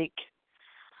just like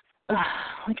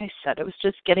I said, it was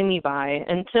just getting me by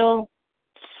until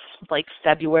like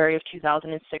February of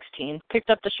 2016. Picked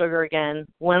up the sugar again,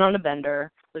 went on a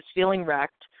bender, was feeling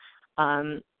wrecked.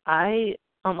 I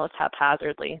almost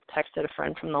haphazardly texted a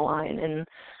friend from the line and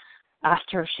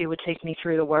asked her if she would take me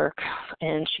through the work,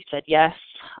 and she said yes.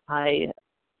 I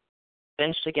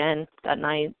binged again that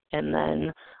night, and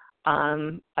then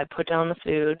I put down the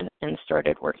food and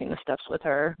started working the steps with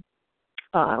her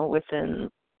within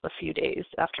a few days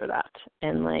after that.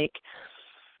 And like,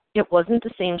 it wasn't the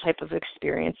same type of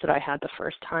experience that I had the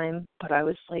first time, but I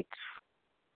was like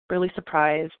really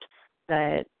surprised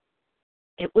that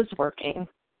it was working.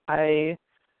 It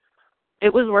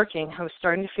was working. I was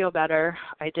starting to feel better.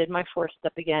 I did my 4th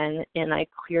step again, and I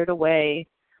cleared away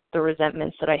the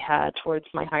resentments that I had towards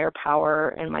my higher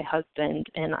power and my husband,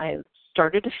 and I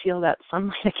started to feel that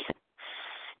sunlight again.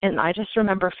 And I just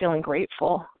remember feeling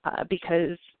grateful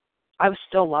because I was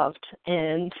still loved.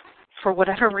 And for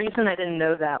whatever reason, I didn't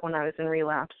know that when I was in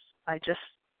relapse. I just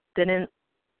didn't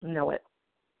know it.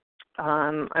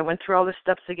 I went through all the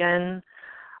steps again.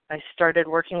 I started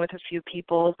working with a few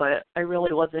people, but I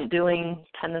really wasn't doing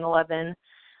 10 and 11.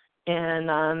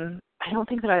 And I don't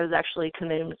think that I was actually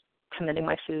committing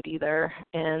my food either.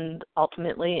 And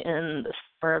ultimately, in the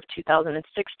summer of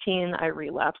 2016, I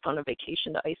relapsed on a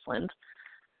vacation to Iceland.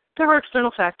 There were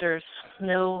external factors,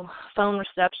 no phone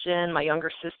reception. My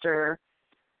younger sister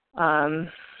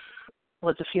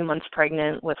was a few months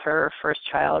pregnant with her first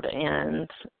child,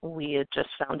 and we had just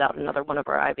found out another one of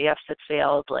our IVFs had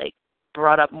failed, like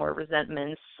brought up more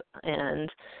resentments. And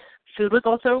food was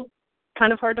also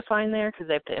kind of hard to find there because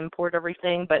they have to import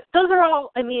everything. But those are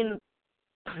all, I mean,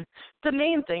 the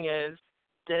main thing is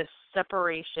this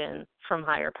separation from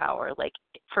higher power. Like,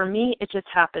 for me, it just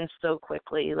happens so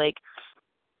quickly. Like,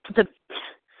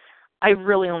 I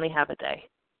really only have a day.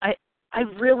 I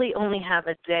really only have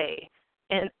a day.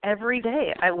 And every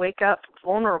day I wake up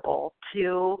vulnerable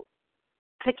to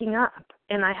picking up.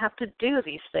 And I have to do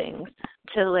these things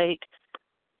to, like,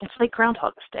 it's like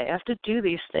Groundhog's Day. I have to do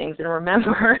these things and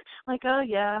remember, like, oh,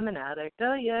 yeah, I'm an addict.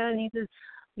 Oh, yeah, I need to,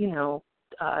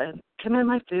 commit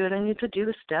my food. I need to do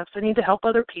the steps. I need to help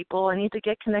other people. I need to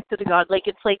get connected to God. Like,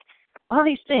 it's like all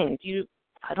these things.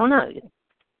 I don't know.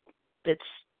 It's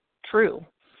true.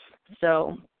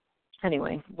 So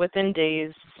anyway, within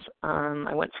days,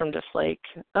 I went from just like,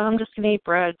 oh, I'm just going to eat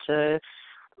bread to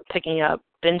picking up,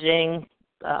 binging,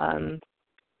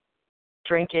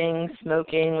 drinking,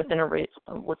 smoking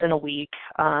within a week.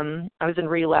 I was in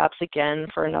relapse again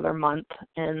for another month.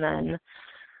 And then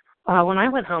when I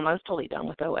went home, I was totally done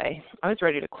with OA. I was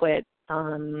ready to quit,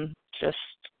 just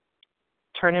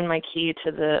turn in my key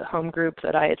to the home group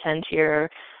that I attend here,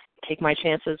 take my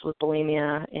chances with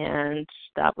bulimia, and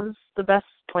that was the best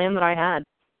plan that I had.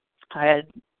 I had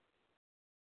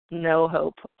no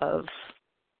hope of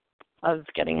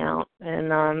getting out.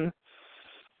 And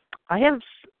I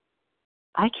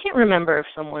can't remember if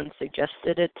someone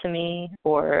suggested it to me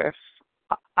or if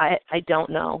I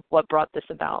don't know what brought this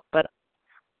about, but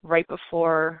right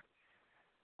before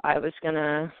I was going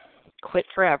to quit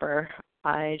forever,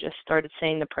 I just started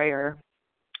saying the prayer,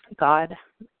 God,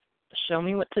 show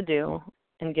me what to do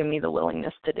and give me the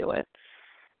willingness to do it.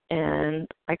 And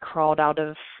I crawled out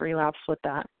of relapse with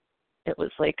that. It was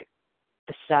like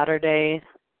a Saturday,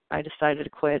 I decided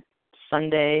to quit.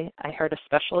 Sunday, I heard a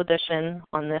special edition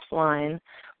on this line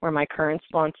where my current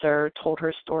sponsor told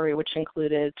her story, which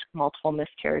included multiple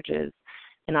miscarriages.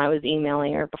 And I was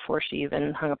emailing her before she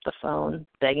even hung up the phone,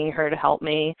 begging her to help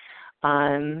me.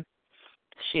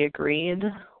 She agreed.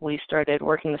 We started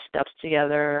working the steps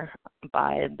together.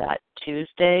 By that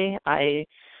Tuesday, I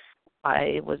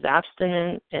was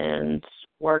abstinent and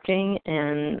working,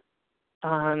 and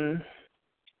I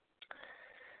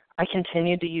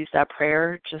continued to use that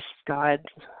prayer, just God,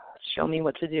 show me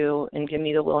what to do and give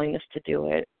me the willingness to do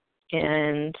it.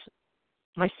 And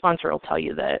my sponsor will tell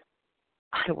you that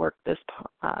I work this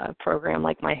program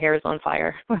like my hair is on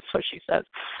fire. That's what she says.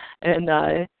 And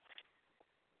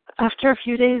after a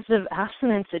few days of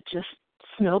abstinence, it just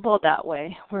snowballed that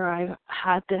way, where I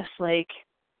had this like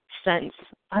sense,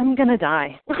 I'm going to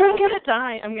die. I'm going to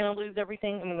die. I'm going to lose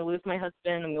everything. I'm going to lose my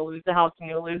husband. I'm going to lose the house. I'm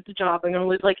going to lose the job. I'm going to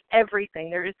lose, like,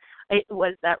 everything. It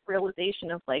was that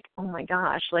realization of, like, oh, my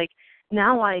gosh, like,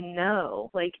 now I know.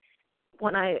 Like,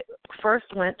 when I first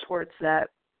went towards that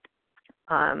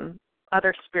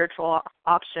other spiritual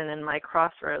option in my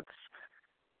crossroads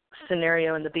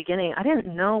scenario in the beginning, I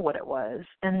didn't know what it was.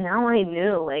 And now I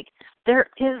knew, like, there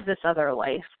is this other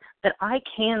life that I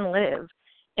can live,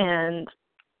 and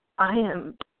I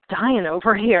am dying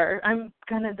over here. I'm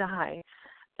going to die.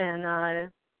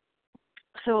 And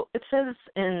so it says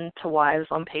in To Wives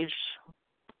on page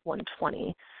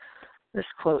 120, this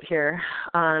quote here,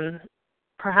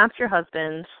 perhaps your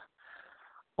husband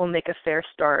will make a fair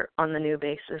start on the new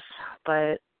basis,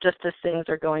 but just as things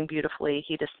are going beautifully,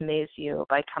 he dismays you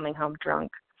by coming home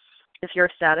drunk. If you're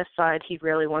satisfied he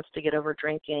really wants to get over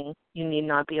drinking, you need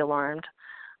not be alarmed,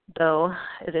 though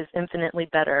it is infinitely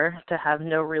better to have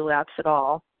no relapse at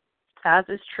all. As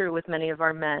is true with many of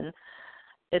our men,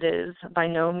 it is by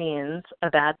no means a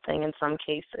bad thing in some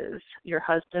cases. Your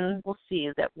husband will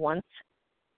see at once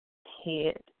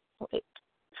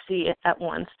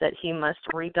that he must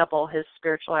redouble his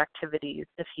spiritual activities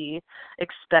if he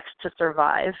expects to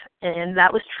survive. And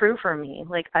that was true for me.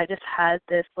 Like, I just had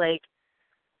this, like,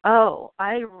 oh,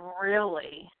 I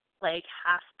really, like,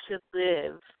 have to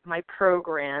live my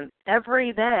program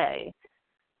every day.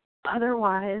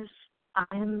 Otherwise,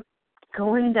 I'm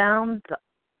going down the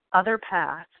other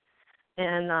path.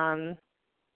 And,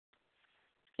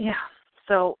 yeah.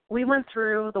 So we went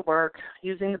through the work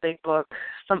using the big book,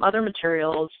 some other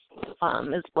materials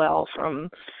as well from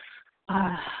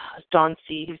Don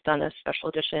C., who's done a special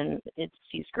edition.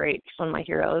 He's great. He's one of my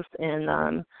heroes.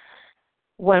 And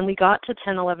when we got to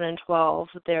 10, 11, and 12,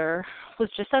 there was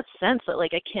just that sense that,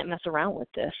 like, I can't mess around with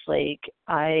this. Like,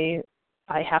 I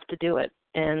have to do it.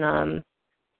 And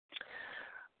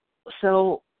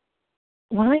so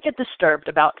when I get disturbed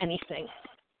about anything,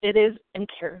 it is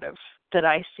imperative that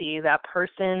I see that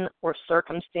person or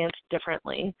circumstance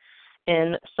differently.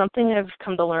 And something I've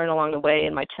come to learn along the way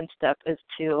in my 10th step is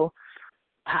to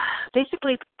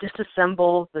basically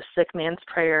disassemble the sick man's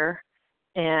prayer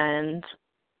and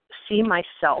see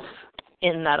myself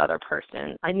in that other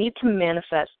person. I need to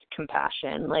manifest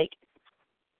compassion, like,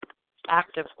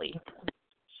 actively.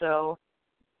 So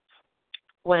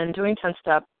when doing 10th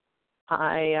step,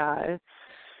 I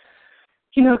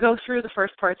go through the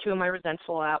first part, who am I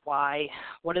resentful at, why,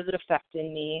 what is it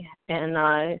affecting me,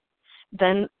 and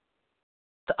then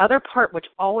the other part, which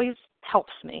always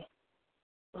helps me,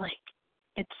 like,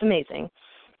 it's amazing,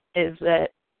 is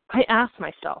that I ask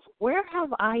myself, where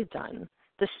have I done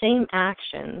the same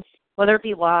actions, whether it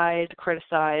be lied,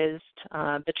 criticized,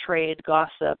 betrayed,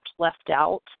 gossiped, left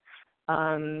out,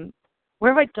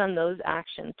 where have I done those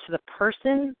actions to the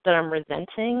person that I'm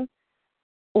resenting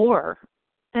or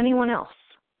anyone else?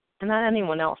 And that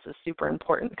anyone else is super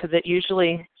important because it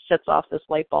usually sets off this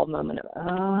light bulb moment of,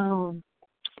 oh,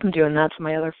 I'm doing that to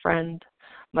my other friend,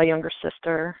 my younger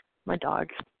sister, my dog,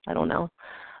 I don't know.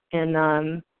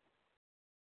 And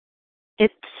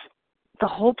it's the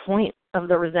whole point of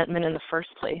the resentment in the first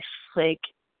place. Like,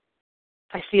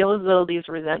 I feel as though these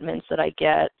resentments that I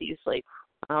get, these, like,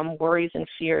 worries and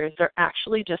fears, they're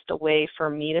actually just a way for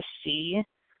me to see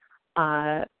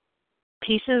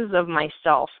pieces of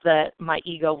myself that my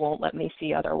ego won't let me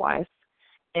see otherwise.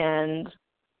 And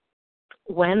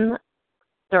when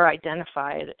they're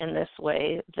identified in this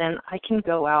way, then I can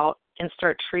go out and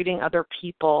start treating other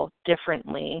people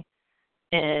differently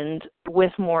and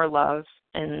with more love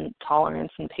and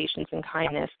tolerance and patience and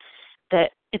kindness,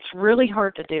 that it's really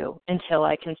hard to do until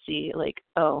I can see, like,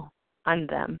 oh, I'm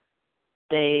them.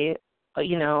 They,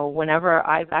 whenever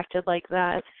I've acted like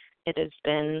that, it has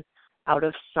been out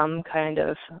of some kind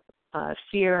of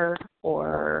fear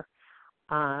or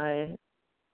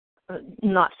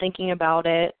not thinking about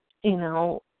it.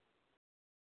 I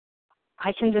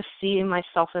can just see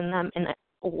myself in them, and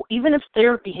even if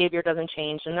their behavior doesn't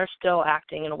change and they're still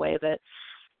acting in a way that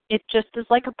it just is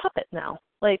like a puppet now.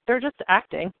 Like, they're just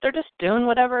acting. They're just doing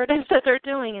whatever it is that they're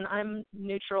doing, and I'm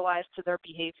neutralized to their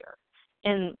behavior.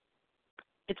 And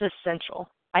it's essential.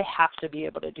 I have to be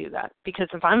able to do that, because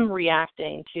if I'm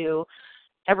reacting to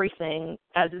everything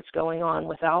as it's going on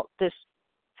without this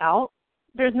out,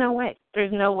 there's no way.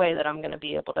 There's no way that I'm going to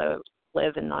be able to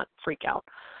live and not freak out.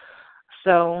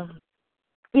 So,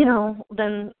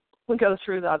 then we go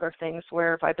through the other things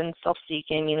where if I've been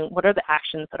self-seeking, what are the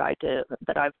actions that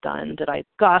I've done? Did I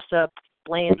gossip,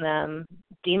 blame them,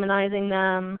 demonizing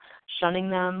them, shunning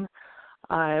them?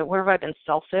 Where have I been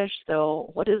selfish?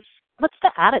 So what's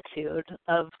the attitude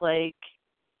of, like,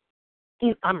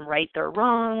 I'm right, they're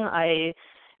wrong.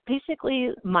 Basically,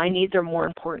 my needs are more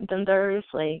important than theirs.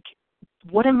 Like,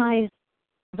 what's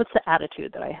the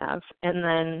attitude that I have? And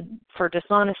then for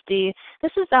dishonesty,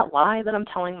 this is that lie that I'm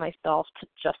telling myself to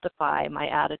justify my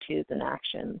attitudes and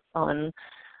actions on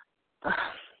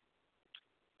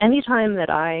anytime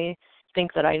that I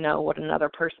think that I know what another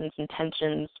person's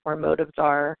intentions or motives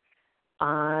are.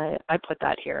 I put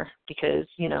that here because,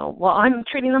 well, I'm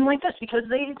treating them like this because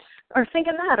they are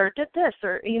thinking that or did this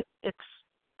or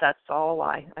that's all a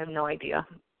lie. I have no idea.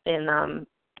 And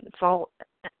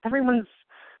everyone's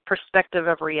perspective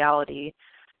of reality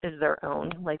is their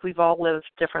own. Like, we've all lived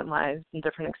different lives and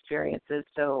different experiences.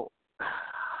 So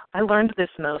I learned this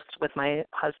most with my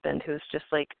husband, who's just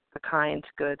like a kind,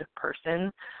 good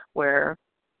person, where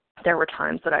there were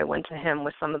times that I went to him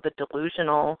with some of the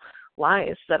delusional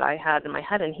lies that I had in my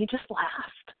head, and he just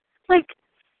laughed. Like,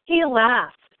 he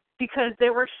laughed because they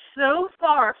were so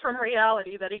far from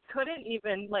reality that he couldn't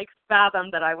even, like, fathom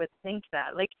that I would think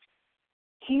that. Like,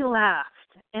 he laughed,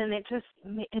 and it just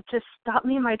stopped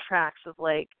me in my tracks of,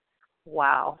 like,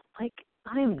 wow, like,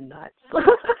 I'm nuts. I'm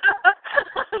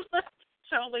like,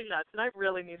 totally nuts, and I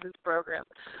really need this program.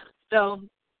 So,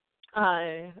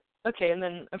 okay, and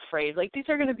then afraid. Like, these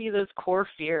are going to be those core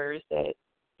fears that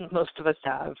most of us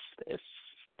have if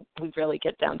we really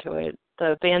get down to it.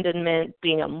 The abandonment,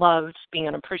 being unloved, being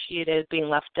unappreciated, being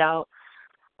left out.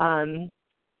 And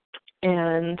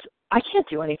I can't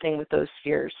do anything with those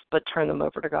fears but turn them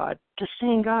over to God. Just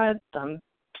saying, God, I'm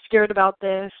scared about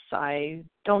this. I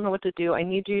don't know what to do. I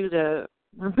need you to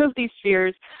remove these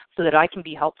fears so that I can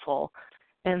be helpful.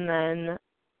 And then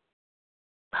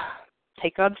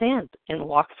take God's hand and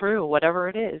walk through whatever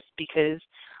it is, because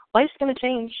life's going to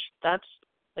change. That's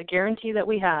a guarantee that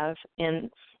we have. And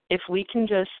if we can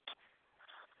just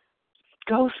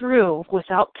go through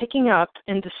without picking up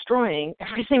and destroying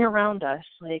everything around us,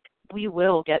 like, we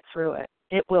will get through it.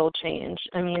 It will change.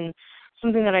 I mean,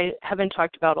 something that I haven't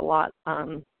talked about a lot,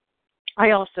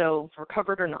 I also,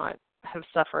 recovered or not, have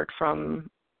suffered from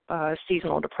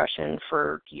seasonal depression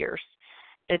for years.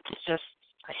 It's just,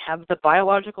 I have the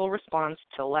biological response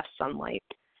to less sunlight.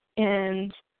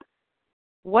 And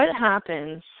what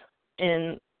happens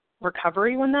in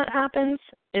recovery when that happens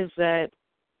is that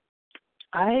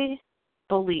I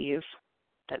believe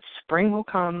that spring will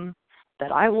come,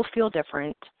 that I will feel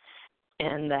different,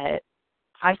 and that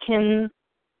I can,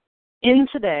 in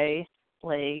today,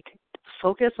 like,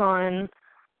 focus on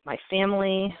my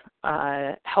family,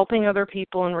 helping other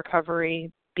people in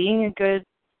recovery, being a good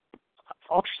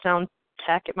ultrasound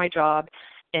tech at my job,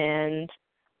 and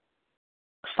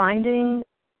finding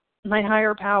my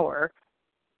higher power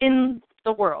in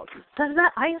the world. Does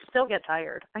that? I still get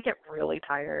tired. I get really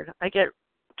tired. I get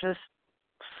just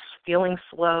feeling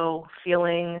slow,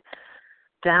 feeling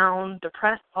down,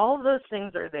 depressed. All of those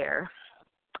things are there.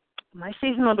 My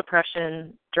seasonal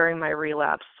depression during my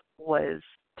relapse was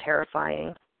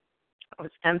terrifying. I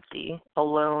was empty,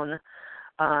 alone,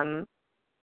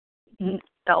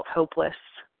 felt hopeless.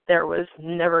 There was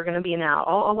never going to be an out.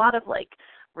 A lot of, like,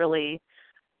 really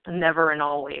never and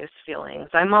always feelings.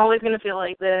 I'm always going to feel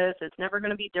like this. It's never going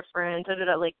to be different.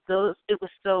 Like, those, it was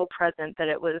so present that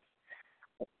it was,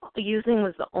 using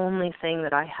was the only thing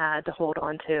that I had to hold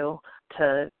on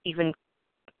to even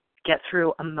get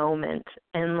through a moment.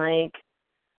 And, like,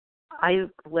 I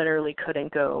literally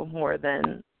couldn't go more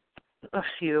than a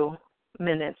few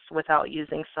minutes without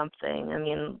using something. I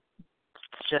mean,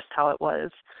 it's just how it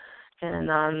was.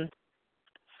 And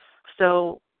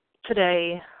so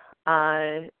today,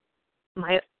 my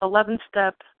 11th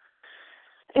step,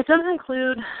 it does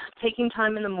include taking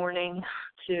time in the morning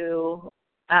to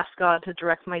ask God to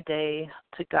direct my day,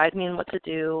 to guide me in what to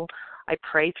do. I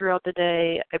pray throughout the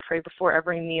day. I pray before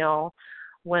every meal.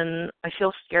 When I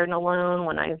feel scared and alone,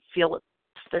 when I feel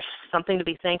there's something to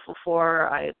be thankful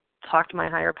for, I talk to my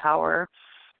higher power.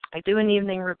 I do an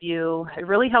evening review. It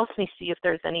really helps me see if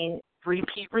there's any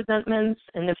repeat resentments,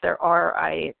 and if there are,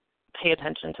 I pay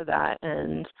attention to that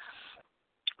and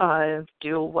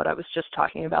do what I was just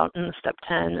talking about in step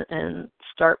 10 and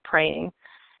start praying.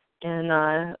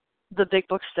 And the big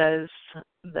book says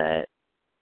that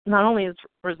not only is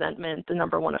resentment the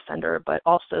number one offender, but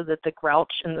also that the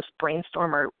grouch and this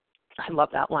brainstorm are, I love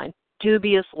that line,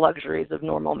 dubious luxuries of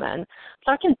normal men.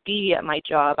 So I can be at my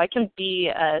job. I can be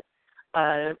at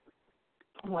a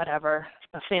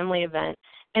family event,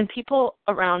 and people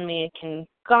around me can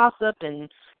gossip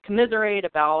and commiserate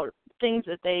about things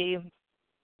that they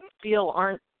feel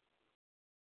aren't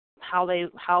how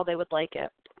they would like it.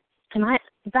 And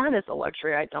that is a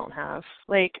luxury I don't have.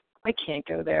 Like, I can't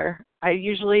go there. I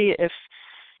usually, if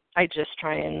I just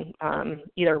try and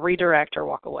either redirect or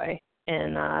walk away.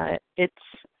 And it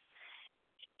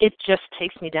just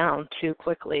takes me down too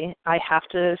quickly. I have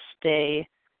to stay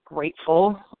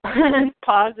grateful and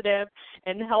positive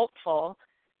and helpful.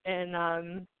 And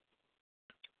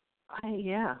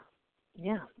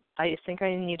I think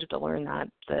I needed to learn that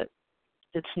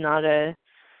it's not a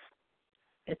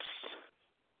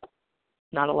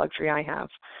luxury I have.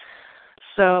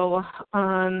 So,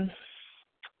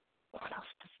 what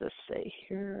else does this say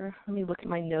here? Let me look at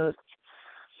my notes.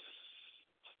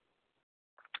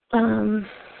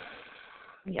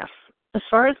 Yes. As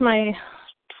far as my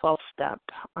 12th step,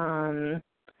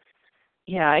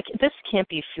 this can't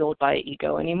be fueled by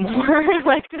ego anymore.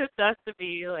 Like, this has to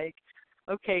be like,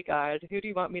 okay, God, who do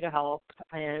you want me to help?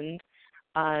 And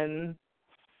I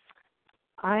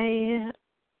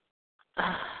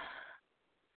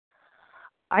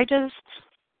just,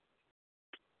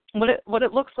 what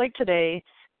it looks like today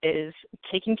is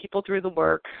taking people through the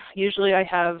work. Usually I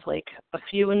have like a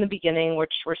few in the beginning,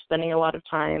 which we're spending a lot of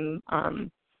time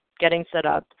getting set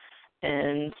up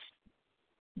and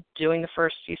doing the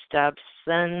first few steps,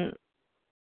 then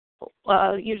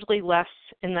usually less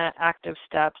in the active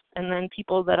steps, and then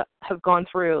people that have gone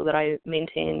through that I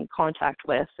maintain contact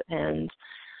with. And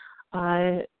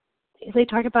they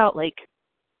talk about like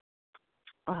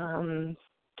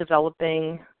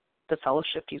developing the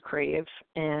fellowship you crave,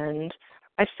 and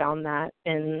I found that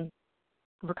in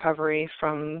recovery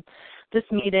from this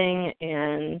meeting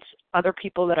and other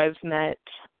people that I've met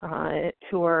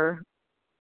who are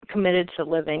committed to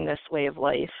living this way of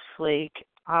life. Like,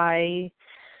 I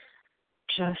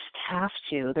just have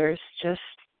to. There's just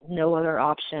no other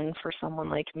option for someone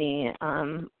like me.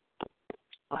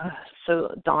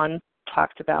 So Dawn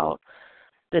talked about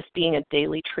this being a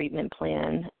daily treatment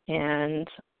plan, and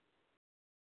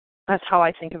that's how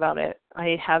I think about it.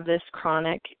 I have this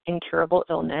chronic, incurable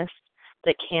illness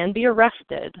that can be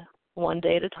arrested one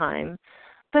day at a time,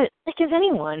 but like if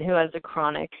anyone who has a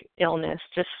chronic illness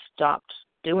just stopped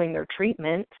doing their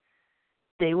treatment,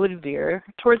 they would veer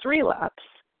towards relapse.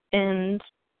 And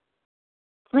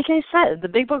like I said, the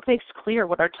big book makes clear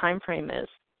what our time frame is.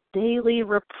 Daily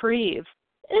reprieve.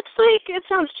 It's like, it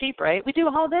sounds cheap, right? We do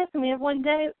all this and we have one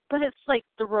day, but it's like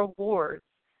the rewards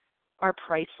are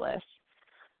priceless.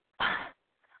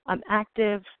 I'm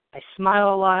active. I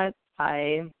smile a lot.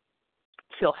 I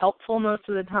feel helpful most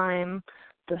of the time.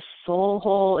 The soul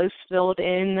hole is filled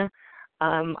in.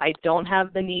 I don't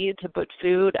have the need to put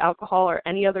food, alcohol, or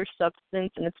any other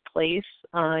substance in its place.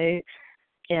 I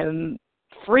am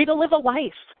free to live a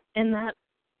life, and that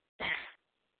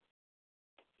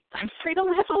I'm free to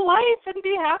live a life and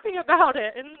be happy about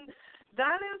it, and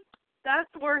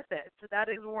that's worth it. That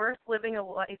is worth living a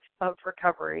life of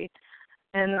recovery.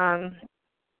 And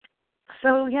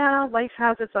so yeah, life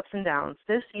has its ups and downs.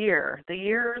 This year, the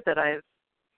year that I've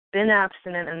been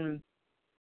abstinent and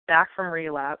back from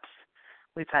relapse,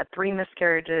 we've had 3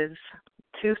 miscarriages,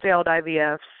 2 failed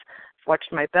IVFs. I've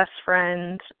watched my best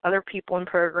friend, other people in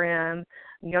program,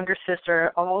 younger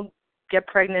sister, all get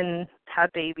pregnant and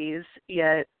have babies,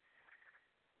 yet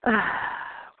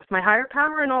with my higher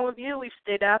power and all of you, we've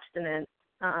stayed abstinent,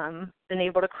 been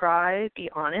able to cry, be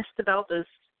honest about those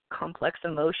complex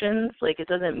emotions. Like, it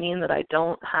doesn't mean that I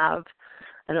don't have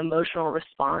an emotional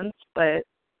response, but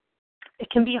it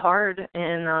can be hard,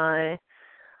 and I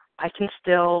can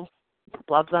still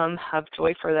love them, have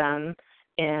joy for them,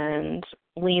 and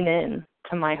lean in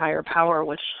to my higher power,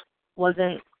 which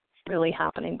wasn't really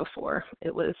happening before.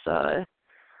 It was I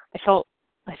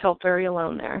felt very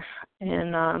alone there,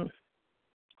 and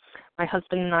my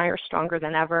husband and I are stronger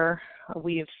than ever.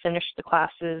 We've finished the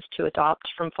classes to adopt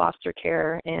from foster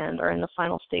care and are in the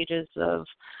final stages of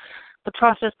the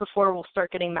process before we'll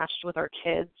start getting matched with our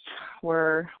kids.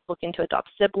 We're looking to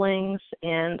adopt siblings,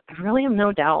 and I really have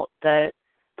no doubt that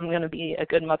I'm going to be a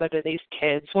good mother to these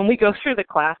kids. When we go through the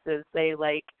classes, they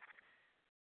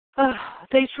try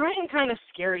and kind of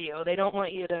scare you. They don't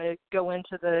want you to go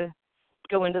into the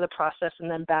process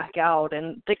and then back out.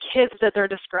 And the kids that they're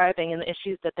describing and the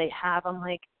issues that they have, I'm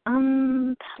like,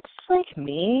 that's like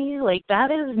me. Like, that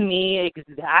is me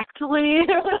exactly.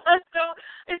 So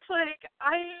it's like,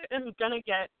 I am going to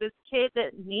get this kid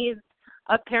that needs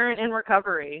a parent in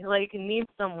recovery, like needs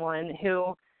someone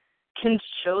who can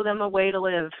show them a way to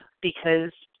live,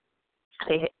 because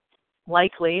they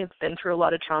likely have been through a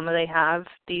lot of trauma. They have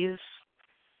these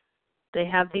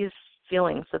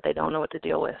feelings that they don't know what to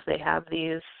deal with. They have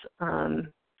these, I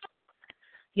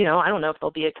don't know if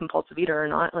they'll be a compulsive eater or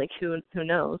not, like who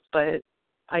knows, but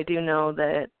I do know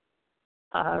that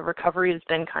recovery has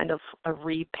been kind of a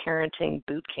reparenting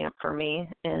boot camp for me,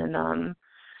 and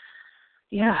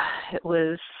yeah, it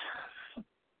was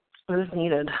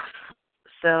needed.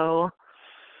 So,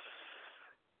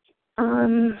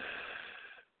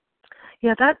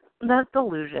 yeah, that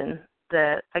delusion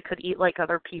that I could eat like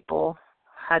other people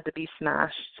had to be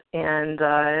smashed. And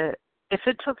if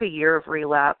it took a year of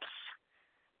relapse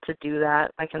to do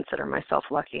that, I consider myself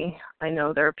lucky. I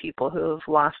know there are people who have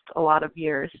lost a lot of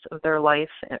years of their life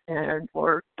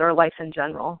or their life in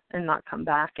general and not come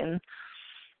back. And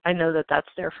I know that that's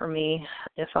there for me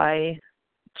if I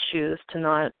choose to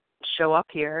not show up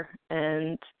here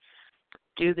and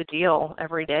do the deal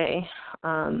every day.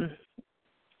 And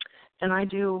I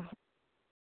do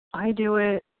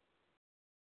it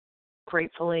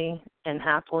gratefully and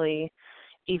happily,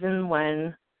 even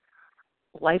when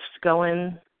life's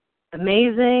going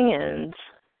amazing and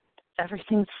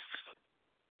everything's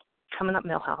coming up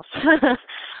Millhouse.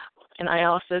 And I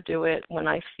also do it when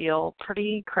I feel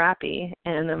pretty crappy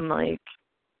and I'm like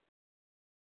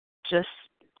just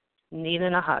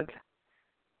needing a hug.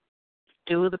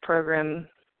 Do the program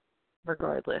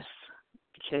regardless,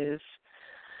 because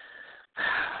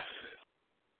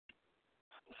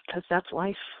that's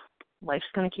life. Life's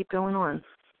going to keep going on.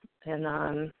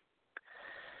 And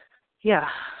yeah,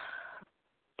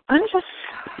 I'm just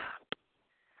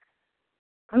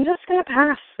going to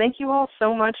pass. Thank you all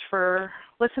so much for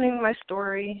listening to my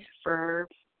story, for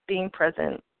being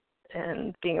present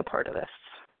and being a part of this.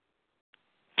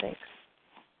 Thanks.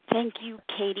 Thank you,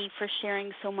 Katie, for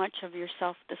sharing so much of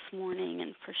yourself this morning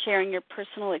and for sharing your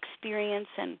personal experience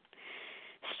and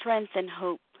strength and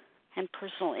hope and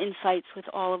personal insights with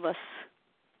all of us.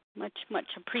 Much, much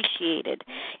appreciated.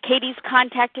 Katie's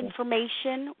contact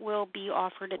information will be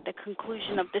offered at the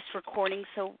conclusion of this recording,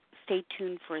 so stay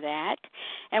tuned for that.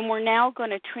 And we're now going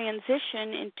to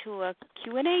transition into a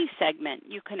Q&A segment.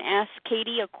 You can ask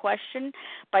Katie a question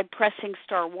by pressing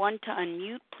star 1 to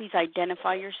unmute. Please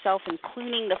identify yourself,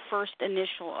 including the first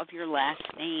initial of your last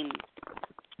name.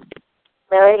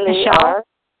 Mary Lee R.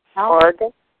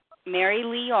 Oregon. Mary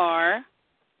Lee R.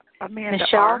 Amanda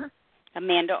R.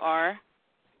 Amanda R.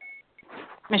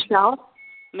 Michelle.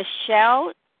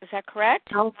 Michelle, is that correct?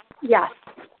 Oh, yes.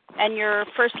 And your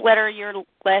first letter, your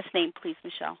last name, please,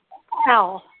 Michelle.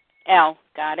 L. L,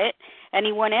 got it.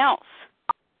 Anyone else?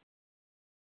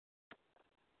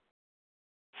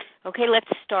 Okay, let's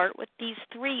start with these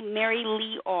three. Mary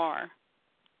Lee R.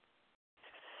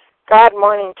 Good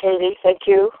morning, Katie. Thank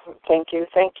you.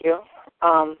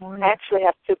 I actually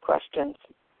have two questions.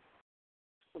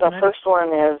 The first one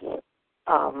is,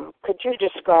 could you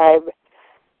describe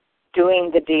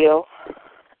doing the deal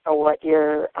or what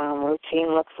your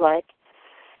routine looks like?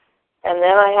 And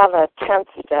then I have a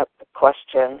 10th step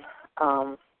question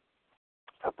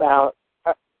about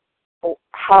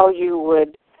how you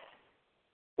would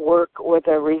work with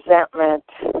a resentment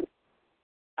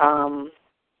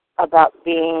about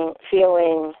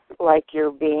feeling like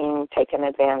you're being taken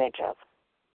advantage of.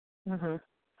 Mm-hmm.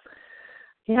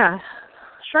 Yeah,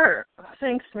 sure.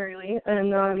 Thanks, Mary Lee.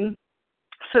 And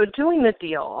so doing the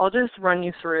deal, I'll just run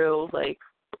you through like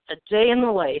a day in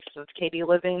the life of Katie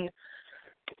living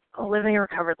a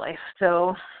recovered life.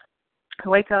 So I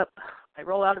wake up, I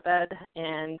roll out of bed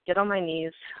and get on my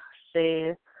knees,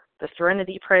 say the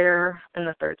Serenity Prayer and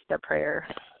the third step prayer.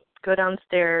 Go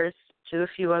downstairs, do a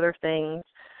few other things.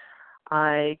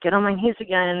 I get on my knees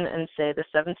again and say the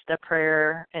 7-step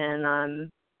prayer and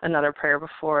another prayer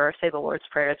before I say the Lord's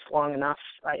Prayer. It's long enough.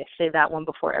 I say that one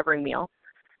before every meal.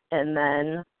 And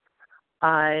then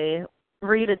I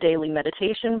read a daily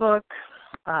meditation book.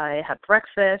 I have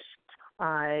breakfast.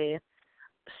 I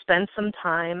spend some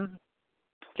time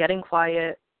getting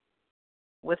quiet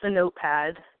with a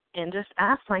notepad and just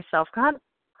ask myself, God,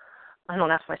 I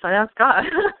don't ask myself, I ask God,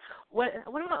 what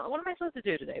am I supposed to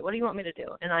do today? What do you want me to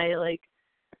do? And I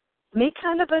make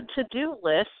kind of a to-do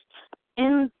list,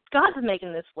 and God's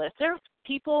making this list. There's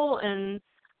people and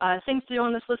things to do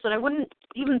on this list that I wouldn't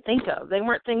even think of. They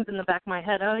weren't things in the back of my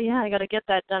head, oh yeah, I got to get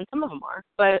that done. Some of them are,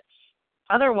 but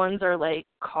other ones are like,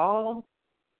 call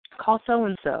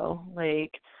so-and-so,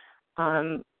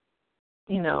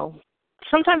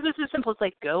 sometimes it's as simple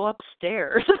as go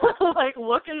upstairs,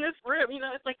 look in this room,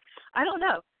 it's I don't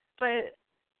know, but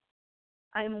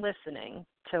I'm listening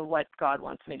to what God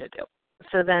wants me to do.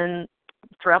 So then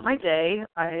throughout my day,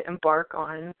 I embark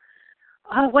on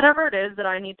whatever it is that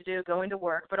I need to do going to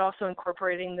work, but also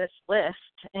incorporating this list.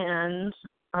 And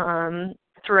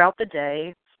throughout the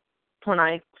day, when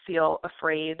I feel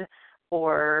afraid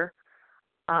or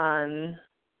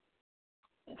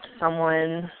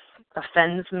someone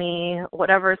offends me,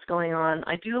 whatever is going on,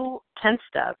 I do 10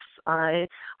 steps. I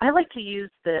like to use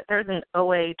there's an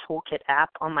OA Toolkit app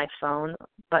on my phone,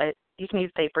 but you can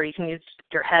use paper, you can use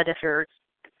your head if you're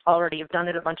already have done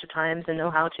it a bunch of times and know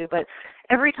how to, but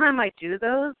every time I do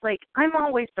those, like, I'm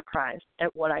always surprised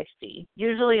at what I see.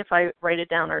 Usually if I write it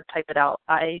down or type it out,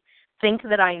 I think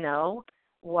that I know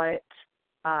what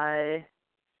it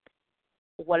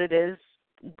is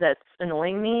that's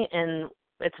annoying me, and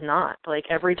it's not. Like,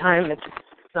 every time it's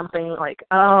something like,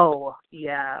 oh,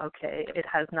 yeah, okay, it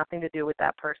has nothing to do with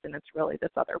that person. It's really this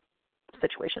other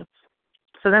situation.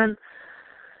 So then,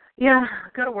 yeah,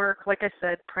 go to work. Like I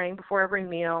said, praying before every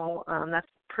meal. That's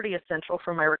pretty essential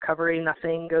for my recovery.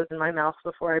 Nothing goes in my mouth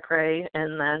before I pray.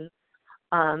 And then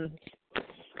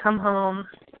come home,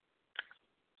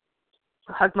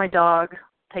 hug my dog,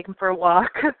 take him for a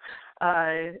walk.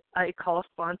 I call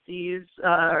sponsees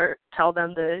or tell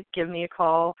them to give me a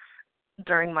call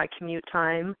during my commute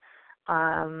time.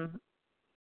 Am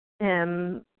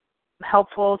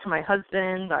helpful to my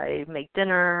husband. I make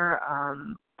dinner.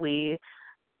 We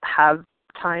have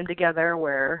time together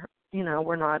where,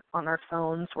 we're not on our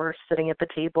phones. We're sitting at the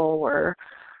table. We're,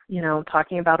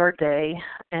 talking about our day.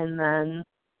 And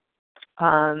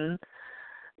then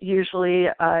usually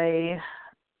I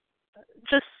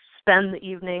just spend the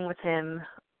evening with him.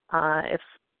 If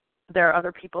there are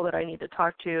other people that I need to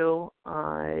talk to,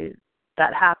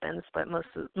 that happens, but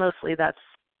mostly that's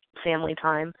family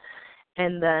time.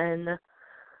 And then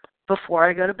before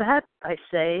I go to bed, I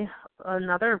say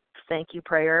another thank you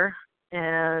prayer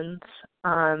and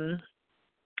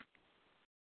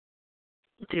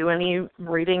do any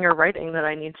reading or writing that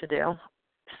I need to do.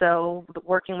 So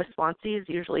working with sponsees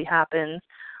usually happens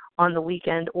on the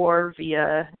weekend or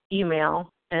via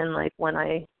email, and like when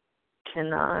I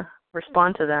can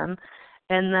respond to them.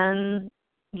 And then,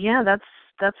 yeah, that's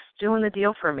doing the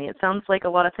deal for me. It sounds like a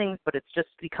lot of things, but it's just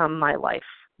become my life,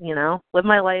 live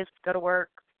my life, go to work,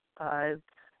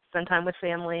 spend time with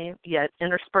family, yet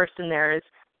interspersed in there is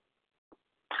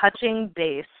touching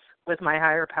base with my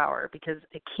higher power, because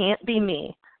it can't be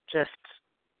me just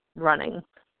running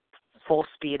full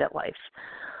speed at life.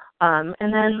 And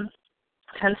then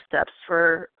 10 steps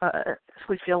for if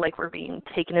we feel like we're being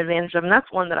taken advantage of. And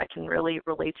that's one that I can really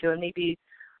relate to, and maybe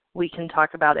we can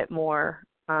talk about it more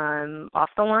off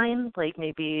the line. Like,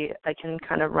 maybe I can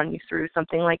kind of run you through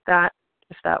something like that,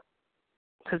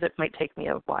 because it might take me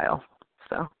a while.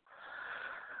 So,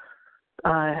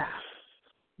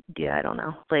 yeah, I don't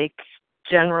know. Like,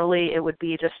 generally, it would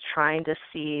be just trying to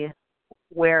see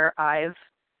where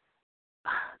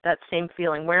that same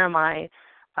feeling, where am I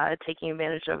taking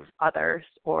advantage of others,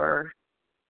 or,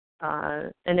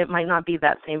 and it might not be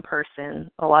that same person.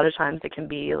 A lot of times it can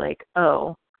be like,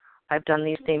 oh, I've done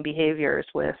these same behaviors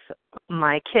with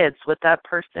my kids, with that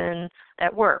person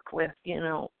at work, with,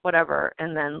 whatever,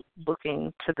 and then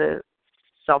looking to the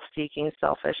self-seeking,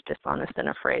 selfish, dishonest, and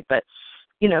afraid. But,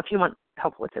 if you want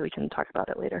help with it, we can talk about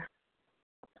it later.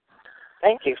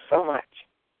 Thank you so much.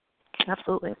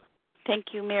 Absolutely.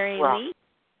 Thank you, Mary Lee.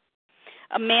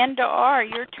 Amanda R.,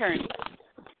 your turn.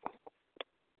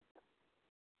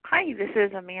 Hi, this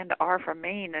is Amanda R. from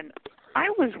Maine, and I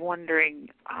was wondering,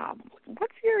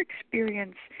 what's your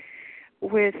experience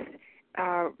with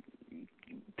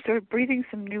sort of breathing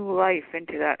some new life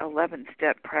into that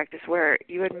 11-step practice, where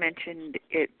you had mentioned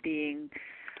it being,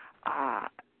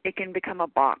 it can become a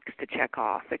box to check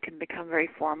off. It can become very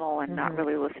formal and not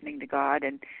really listening to God.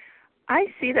 And I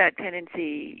see that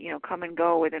tendency, come and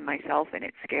go within myself, and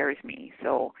it scares me.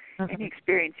 So any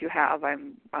experience you have,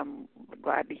 I'm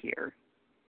glad to hear.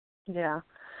 Yeah.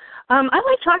 I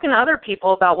like talking to other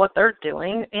people about what they're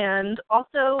doing, and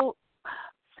also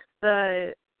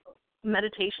the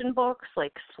meditation books,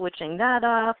 like switching that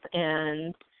up,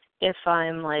 and if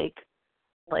I'm like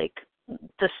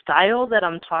the style that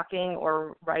I'm talking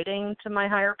or writing to my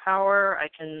higher power, I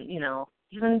can,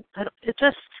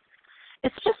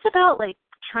 it's just about like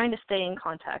trying to stay in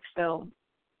context. So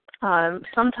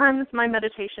sometimes my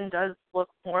meditation does look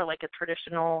more like a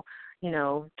traditional,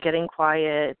 getting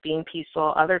quiet, being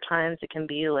peaceful. Other times it can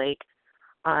be like,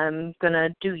 I'm going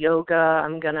to do yoga.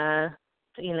 I'm going to,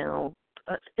 I'm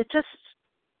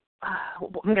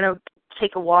going to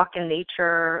take a walk in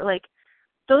nature. Like,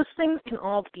 those things can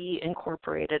all be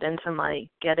incorporated into my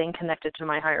getting connected to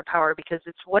my higher power, because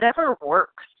it's whatever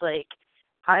works. Like,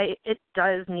 it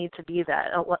does need to be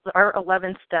that. Our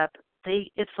 11th step,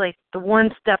 it's like the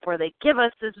one step where they give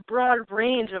us this broad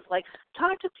range of like,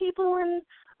 talk to people and,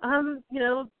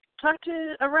 talk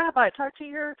to a rabbi, talk to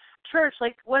your church,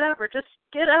 like whatever. Just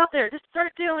get out there, just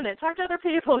start doing it. Talk to other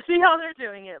people, see how they're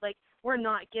doing it. Like, we're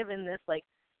not given this like,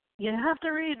 you have to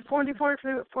read 44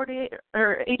 through 48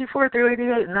 or 84 through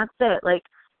 88, and that's it. Like,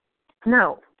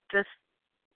 no, just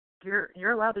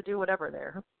you're allowed to do whatever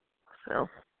there. So.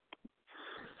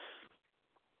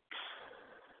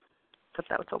 Hope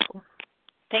that was helpful.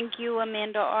 Thank you,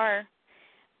 Amanda R.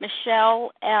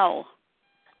 Michelle L.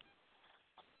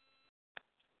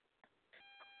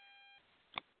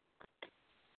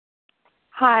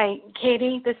 Hi,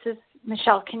 Katie. This is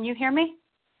Michelle. Can you hear me?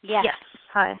 Yes.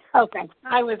 Hi. Okay.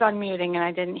 I was unmuting and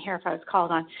I didn't hear if I was called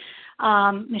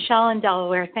on. Michelle in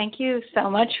Delaware, thank you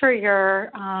so much for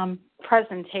your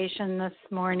presentation this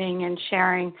morning and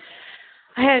sharing.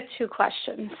 I had 2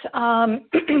 questions.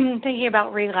 Thinking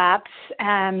about relapse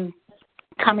and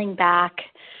coming back.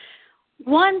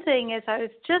 One thing is I was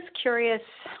just curious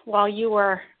while you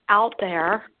were out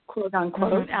there, quote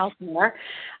unquote, out there,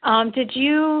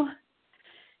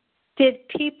 did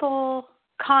people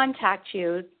contact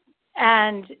you?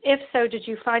 And if so, did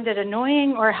you find it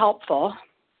annoying or helpful,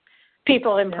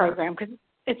 people in program? Because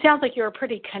it sounds like you were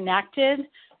pretty connected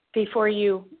before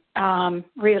you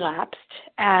relapsed.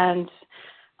 And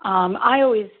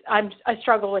I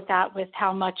struggle with that, with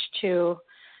how much to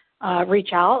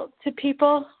reach out to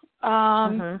people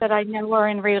that I know are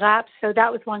in relapse. So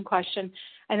that was one question.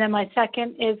 And then my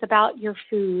second is about your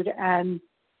food and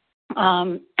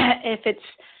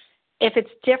if it's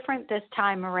different this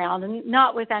time around, and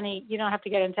not with any, you don't have to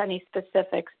get into any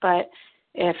specifics, but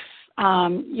if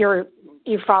you're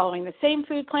following the same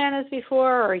food plan as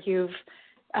before, or you've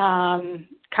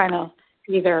kind of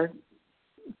either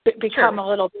become a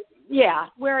little bit,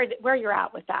 where you're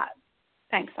at with that.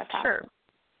 Thanks. Sure.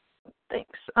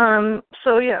 Thanks.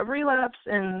 Relapse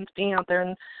and being out there,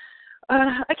 and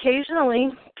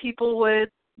occasionally people would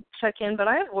check in, but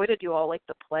I avoided you all like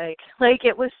the plague. Like,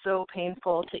 it was so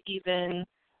painful to even,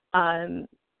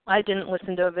 I didn't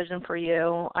listen to A Vision for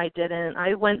You. I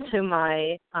went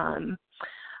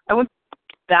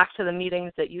back to the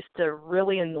meetings that used to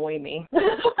really annoy me.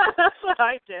 That's what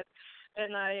I did.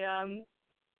 And I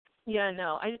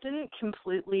didn't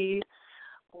completely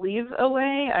leave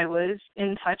away. I was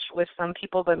in touch with some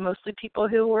people, but mostly people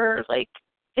who were like,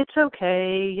 it's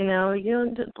okay, and I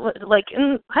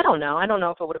don't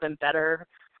know if it would have been better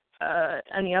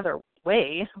any other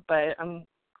way, but I'm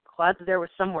glad that there was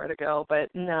somewhere to go. But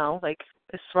no, like,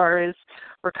 as far as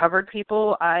recovered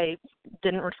people, I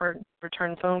didn't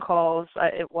return phone calls.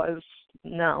 It was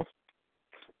no.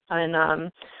 And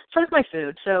as far as my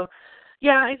food, so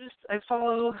I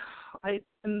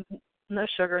am no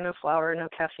sugar, no flour, no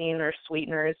caffeine or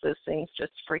sweeteners. Those things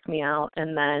just freak me out.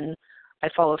 And then I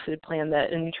follow a food plan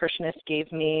that a nutritionist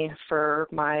gave me for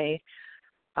my,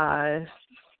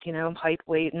 height,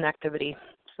 weight, and activity.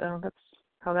 So that's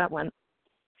how that went.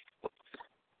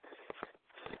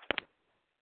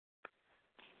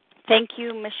 Thank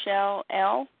you, Michelle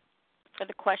L., for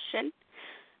the question.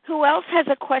 Who else has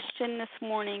a question this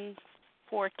morning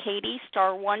for Katie?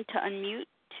 Star 1 to unmute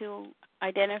to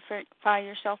identify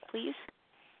yourself, please.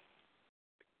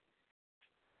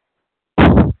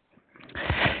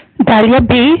 Dahlia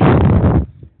B.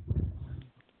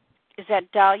 Is that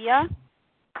Dahlia?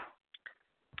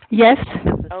 Yes.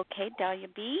 Okay, Dahlia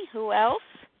B. Who else?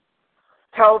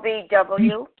 Toby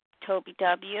W. Toby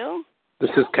W. This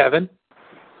is Kevin.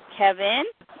 Kevin,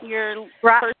 your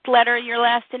first letter, your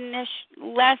last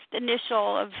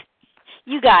initial of,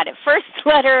 you got it. First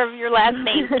letter of your last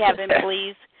name, Kevin,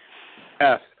 please.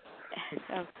 F.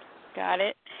 Oh, got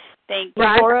it. Thank you.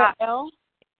 Deborah L.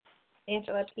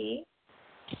 Angela P.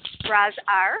 Roz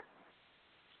R.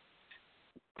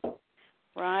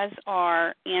 Roz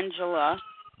R. Angela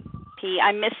P.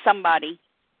 I missed somebody.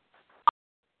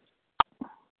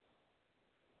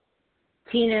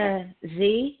 Tina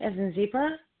Z, as in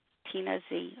zebra. Tina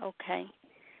Z. Okay.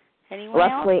 Anyone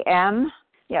else? Leslie M.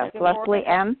 Yes, Devorah. Leslie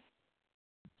M.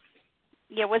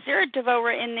 Yeah, was there a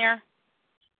Devorah in there?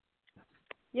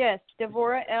 Yes,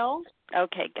 Devorah L.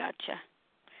 Okay, gotcha.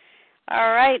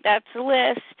 All right, that's the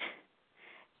list.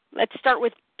 Let's start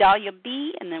with Dahlia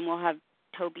B, and then we'll have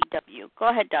Toby W. Go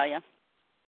ahead, Dahlia.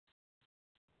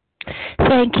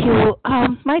 Thank you.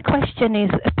 My question is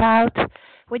about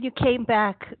when you came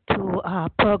back to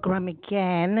program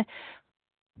again,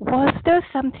 was there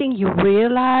something you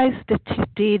realized that you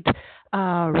did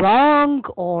wrong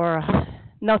or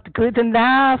not good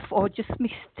enough, or just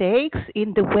mistakes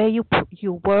in the way you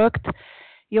worked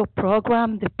your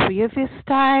program the previous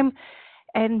time?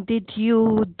 And did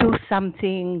you do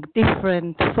something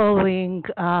different following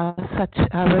such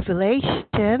a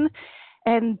revelation?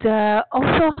 And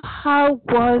also, how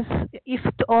was, if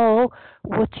at all,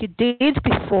 what you did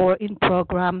before in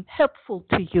program helpful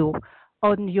to you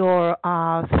on your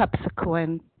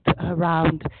subsequent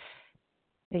round?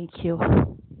 Thank you.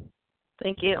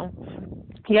 Thank you.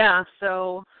 Yeah,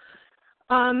 so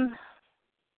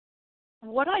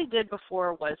what I did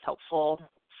before was helpful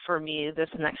for me this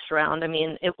next round. I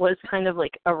mean, it was kind of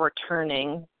like a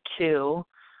returning to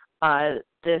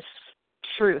this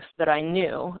truth that I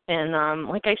knew. And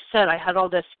like I said, I had all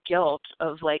this guilt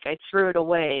of like I threw it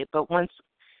away, but once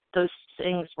those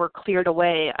things were cleared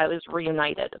away, I was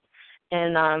reunited.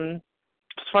 And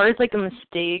as far as like a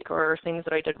mistake or things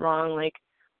that I did wrong, like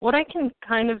what I can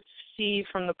kind of see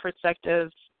from the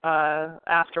perspective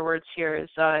afterwards here is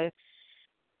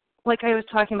like I was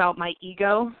talking about, my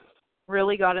ego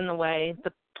really got in the way.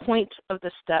 The point of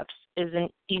the steps is an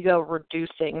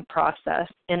ego-reducing process.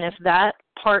 And if that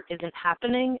part isn't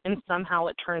happening and somehow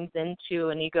it turns into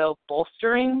an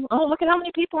ego-bolstering, oh, look at how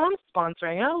many people I'm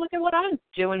sponsoring. Oh, look at what I'm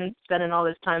doing and spending all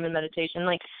this time in meditation.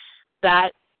 Like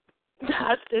that's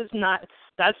not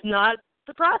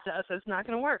the process. It's not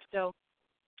going to work. So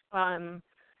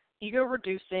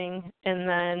ego-reducing, and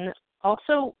then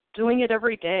also doing it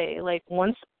every day. Like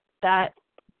once that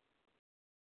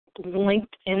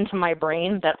linked into my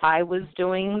brain that I was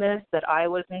doing this, that I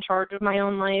was in charge of my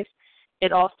own life,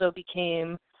 it also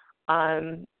became,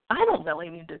 I don't really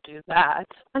need to do that.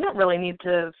 I don't really need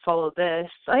to follow this.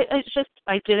 I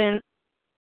didn't.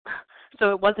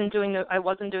 So I wasn't doing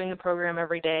the program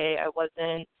every day. I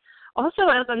wasn't. Also,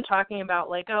 as I'm talking about,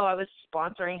 like, oh, I was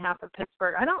sponsoring half of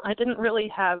Pittsburgh. I didn't really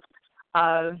have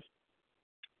a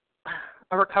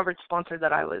recovered sponsor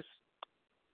that I was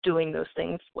doing those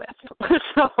things with.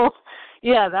 So,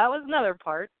 yeah, that was another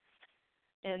part.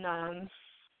 And I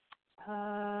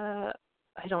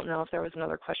don't know if there was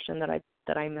another question that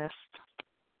I missed.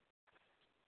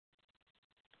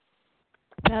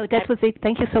 No, that was it.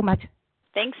 Thank you so much.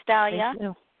 Thanks, Dahlia. Thank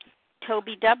you.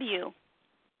 Toby W.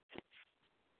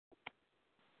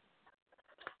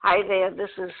 Hi there,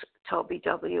 this is Toby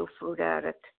W., food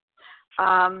addict.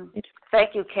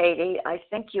 Thank you, Katie. I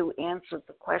think you answered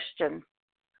the question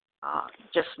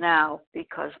just now,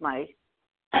 because my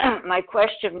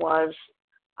question was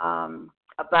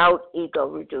about ego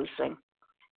reducing,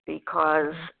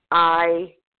 because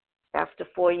I, after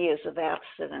 4 years of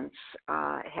abstinence,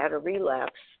 had a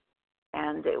relapse,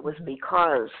 and it was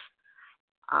because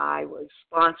I was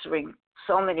sponsoring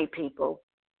so many people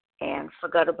and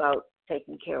forgot about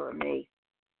taking care of me,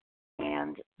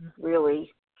 and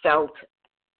really felt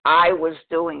I was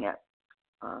doing it.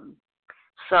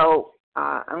 So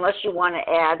unless you want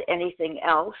to add anything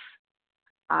else,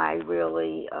 I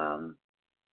really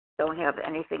don't have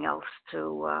anything else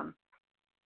to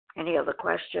any other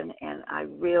question, and I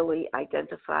really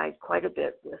identified quite a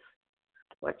bit with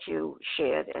what you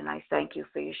shared, and I thank you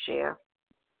for your share.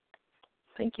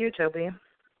 Thank you, Toby.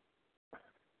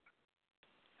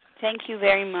 Thank you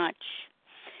very much.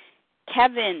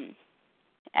 Kevin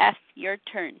F., your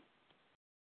turn.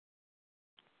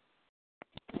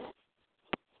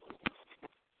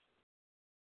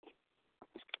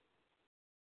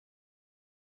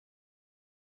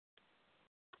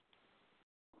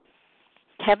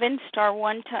 Kevin,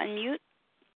 *1 to unmute.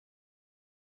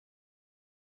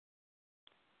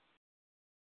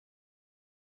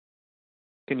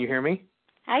 Can you hear me?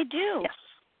 I do. Yes.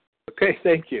 Okay,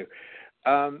 thank you.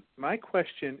 My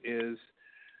question is,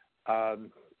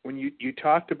 when you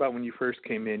talked about when you first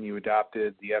came in, you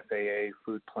adopted the FAA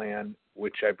food plan,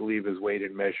 which I believe is weighed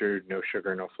and measured, no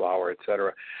sugar, no flour, et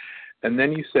cetera. And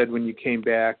then you said when you came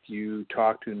back, you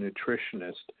talked to a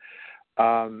nutritionist.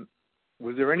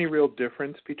 Was there any real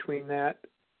difference between that?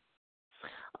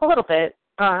 A little bit.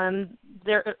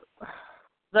 The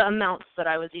amounts that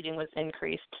I was eating was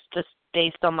increased just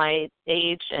based on my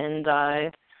age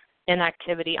and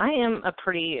inactivity. I am a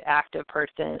pretty active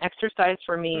person. Exercise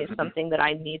for me is something that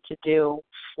I need to do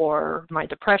for my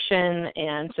depression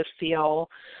and to feel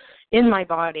in my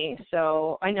body.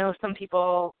 So I know some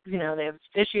people, they have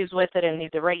issues with it and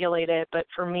need to regulate it, but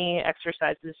for me,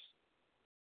 exercise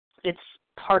it's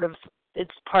part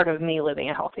of me living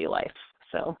a healthy life.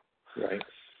 So. Right.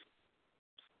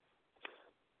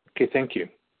 Okay, thank you.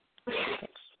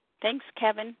 Thanks,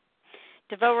 Kevin.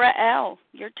 Devora L.,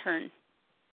 your turn.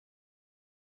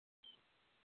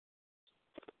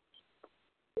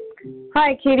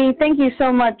 Hi, Katie. Thank you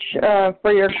so much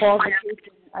for your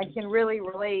qualification. I can really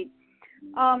relate.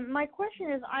 My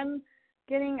question is, I'm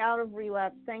getting out of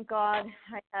relapse. Thank God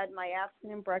I had my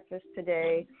abstinent breakfast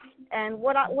today. And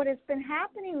what has been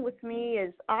happening with me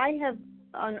is I have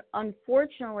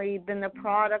unfortunately been the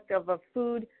product of a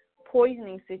food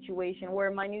poisoning situation where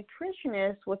my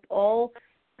nutritionist, with all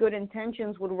good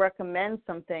intentions, would recommend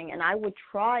something, and I would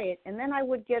try it, and then I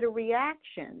would get a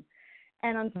reaction.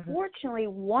 And unfortunately,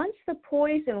 once the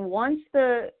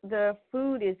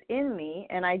food is in me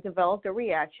and I developed a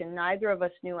reaction, neither of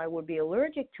us knew I would be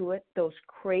allergic to it. Those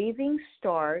cravings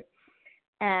start,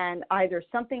 and either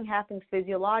something happens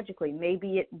physiologically,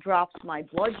 maybe it drops my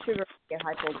blood sugar, I get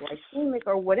hypoglycemic,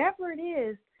 or whatever it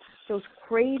is, those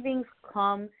cravings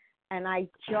come, and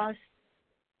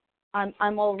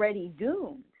I'm already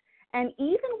doomed. And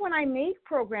even when I make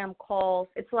program calls,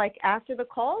 it's like after the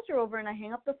calls are over and I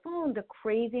hang up the phone, the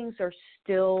cravings are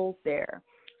still there.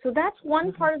 So that's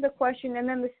one part of the question. And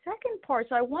then the second part,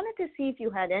 so I wanted to see if you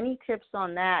had any tips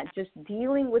on that, just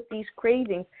dealing with these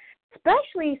cravings,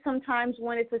 especially sometimes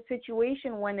when it's a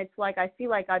situation when it's like I feel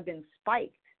like I've been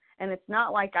spiked. And it's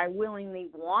not like I willingly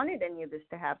wanted any of this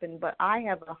to happen, but I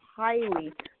have a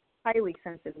highly, highly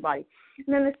sensitive body.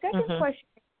 And then the second question,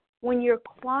 when you're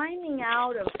climbing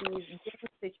out of these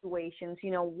different situations,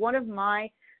 one of my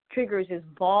triggers is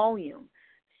volume.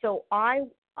 So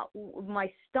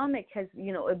my stomach has,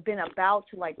 been about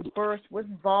to like burst with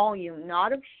volume,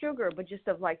 not of sugar, but just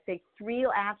of like, say, 3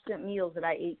 absent meals that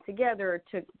I ate together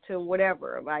to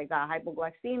whatever. I got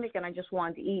hypoglycemic and I just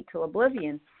wanted to eat till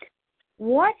oblivion.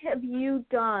 What have you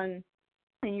done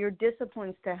in your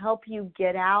disciplines to help you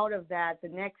get out of that the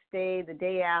next day, the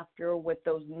day after, with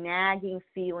those nagging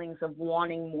feelings of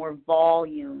wanting more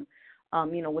volume,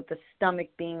 with the stomach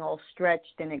being all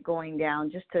stretched and it going down,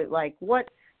 just to like, what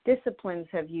disciplines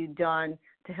have you done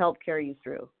to help carry you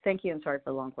through? Thank you, and sorry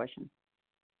for the long question.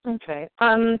 Okay.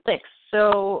 Thanks.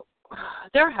 So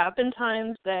there have been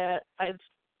times that I've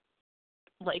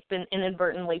like been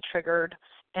inadvertently triggered,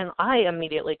 and I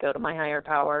immediately go to my higher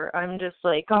power. I'm just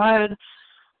like, God,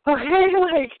 okay,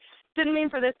 like, didn't mean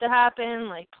for this to happen.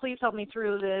 Like, please help me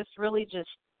through this. Really just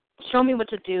show me what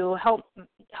to do.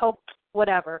 Help,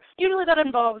 whatever. Usually that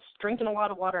involves drinking a lot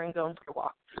of water and going for a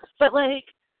walk. But, like,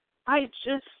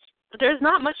 there's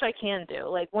not much I can do.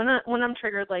 Like, when I'm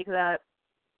triggered like that,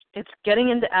 it's getting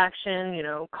into action,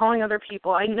 calling other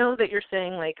people. I know that you're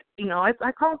saying, like,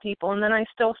 I call people and then I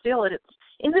still feel it. It's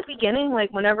in the beginning,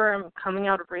 like, whenever I'm coming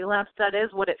out of relapse, that is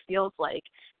what it feels like,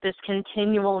 this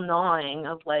continual gnawing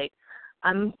of, like,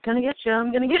 I'm going to get you,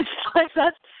 I'm going to get you. Like,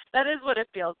 that is what it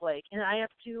feels like. And I have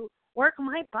to work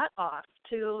my butt off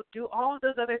to do all of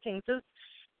those other things. Those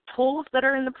tools that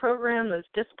are in the program, those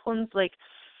disciplines, like,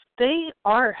 they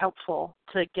are helpful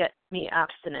to get me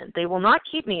abstinent. They will not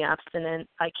keep me abstinent.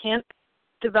 I can't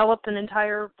develop an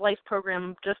entire life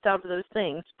program just out of those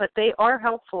things, but they are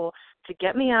helpful to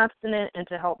get me abstinent and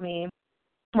to help me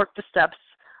work the steps.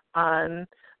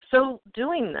 So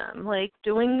doing them, like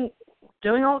doing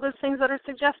all those things that are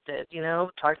suggested,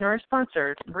 talking to our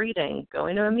sponsor, reading,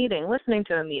 going to a meeting, listening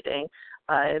to a meeting,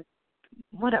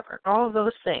 whatever, all of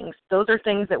those things. Those are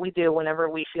things that we do whenever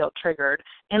we feel triggered.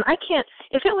 And I can't,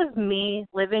 if it was me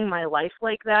living my life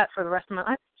like that for the rest of my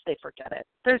life, I'd say forget it.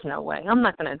 There's no way. I'm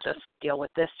not going to just deal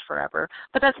with this forever.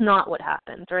 But that's not what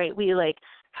happens, right? We like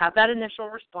have that initial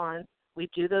response, we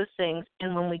do those things,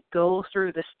 and when we go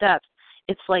through the steps,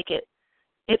 it's like it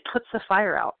puts the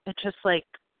fire out. It just like,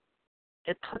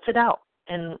 it puts it out,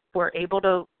 and we're able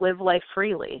to live life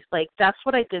freely. Like, that's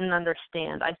what I didn't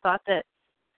understand. I thought that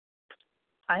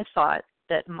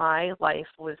my life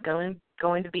was going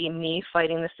to be me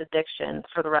fighting this addiction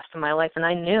for the rest of my life, and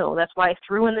I knew. That's why I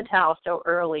threw in the towel so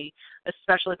early,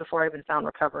 especially before I even found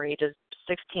recovery, ages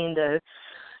 16 to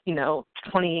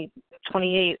 20,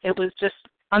 28. It was just,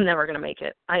 I'm never going to make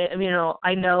it. I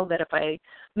know that if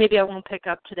maybe I won't pick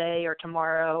up today or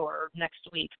tomorrow or next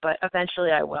week, but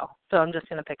eventually I will. So I'm just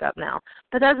going to pick up now.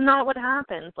 But that's not what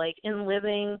happens. Like, in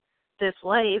living this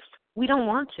life, we don't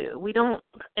want to.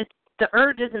 The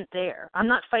urge isn't there. I'm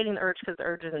not fighting the urge because the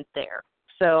urge isn't there.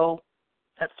 So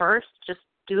at first, just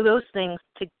do those things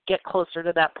to get closer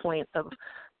to that point of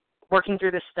working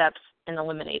through the steps and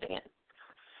eliminating it.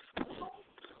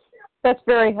 That's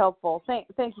very helpful. Thank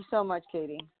you so much,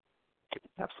 Katie.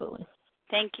 Absolutely.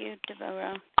 Thank you,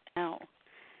 Deborah. Now,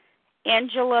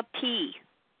 Angela P.,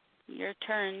 your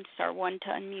turn. Star 1 to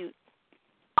unmute.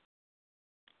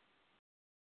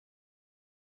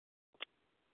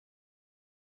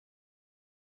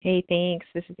 Hey, thanks.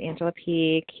 This is Angela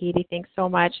P. Katie, thanks so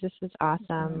much. This is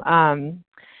awesome.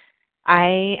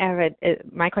 I have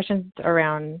my question's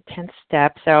around 10th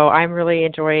step. So I'm really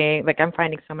enjoying, I'm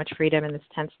finding so much freedom in this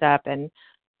 10th step. And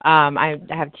I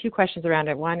have 2 questions around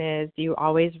it. One is, do you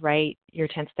always write your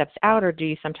 10 steps out, or do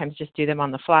you sometimes just do them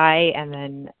on the fly? And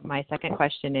then my second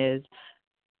question is,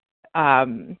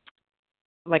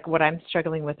 what I'm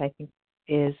struggling with, I think,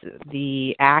 is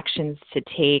the actions to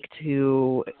take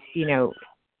to,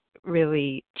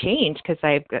 really change, because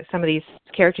I've got some of these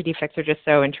character defects are just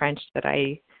so entrenched that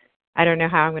I don't know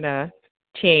how I'm going to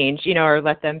change, or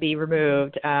let them be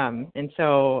removed. And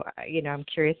so, I'm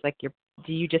curious,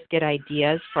 do you just get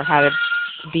ideas for how to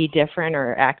be different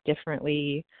or act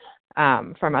differently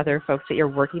from other folks that you're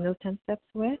working those 10 steps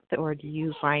with, or do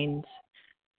you find,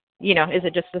 is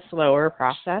it just a slower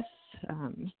process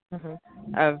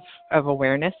of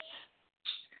awareness?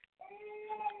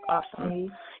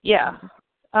 Awesome. Yeah.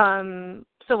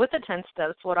 So with the 10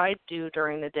 steps, what I do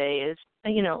during the day is,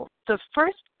 the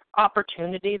first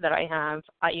opportunity that I have,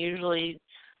 I usually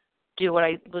do what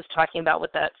I was talking about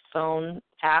with that phone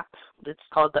app. It's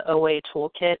called the OA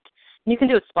Toolkit. You can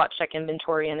do a spot check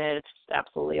inventory in it. It's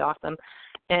absolutely awesome.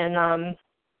 And,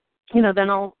 then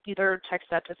I'll either text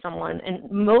that to someone.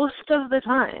 And most of the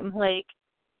time,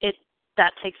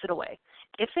 that takes it away.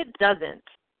 If it doesn't,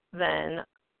 then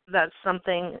that's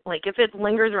something, if it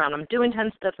lingers around, I'm doing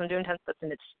 10 steps, and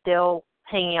it's still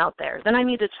hanging out there, then I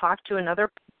need to talk to another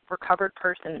recovered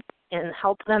person and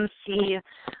help them see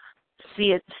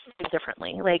it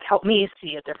differently, help me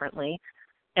see it differently.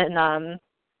 And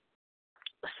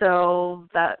so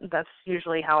that's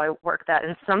usually how I work that.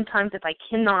 And sometimes if I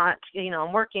cannot,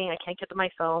 I'm working, I can't get to my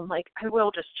phone, I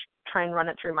will just try and run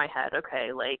it through my head.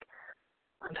 Okay,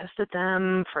 I'm pissed at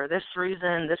them for this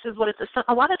reason. This is what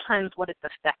a lot of times what it's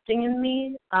affecting in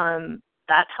me,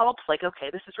 that helps. Okay,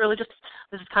 this is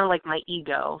kind of like my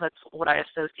ego. That's what I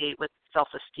associate with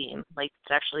self-esteem.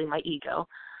 It's actually my ego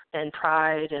and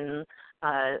pride, and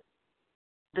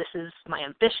this is my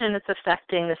ambition. It's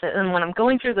affecting this. And when I'm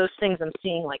going through those things, I'm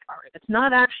seeing all right, it's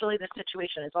not actually the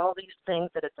situation. It's all these things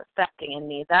that it's affecting in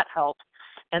me. That helps.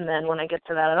 And then when I get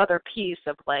to that other piece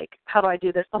of how do I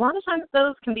do this? A lot of times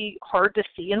those can be hard to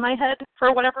see in my head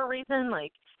for whatever reason.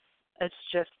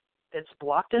 It's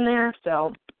blocked in there.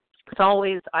 So it's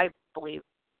always, I believe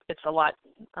it's a lot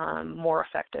more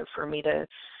effective for me to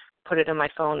put it in my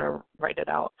phone or write it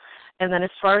out. And then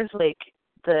as far as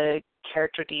the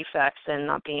character defects and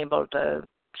not being able to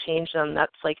change them,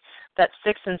 that's that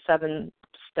 6 and 7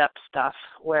 step stuff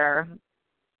where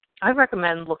I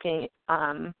recommend looking.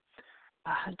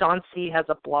 Don C. has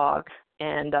a blog,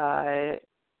 and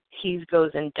he goes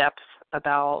in depth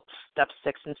about steps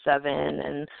 6 and 7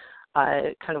 and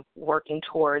kind of working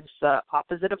towards the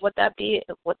opposite of what that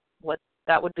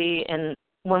would be. And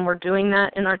when we're doing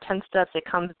that in our 10 steps, it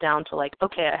comes down to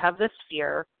okay, I have this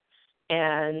fear,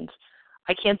 and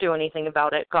I can't do anything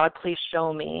about it. God, please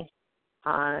show me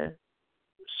what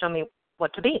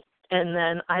to be. And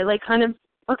then I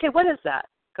okay, what is that?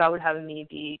 God would have me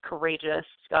be courageous.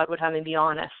 God would have me be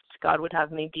honest. God would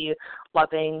have me be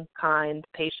loving, kind,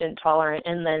 patient, tolerant.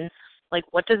 And then,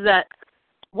 what does that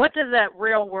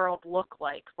real world look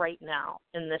like right now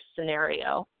in this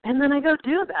scenario? And then I go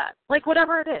do that,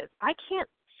 whatever it is. I can't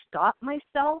stop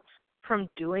myself from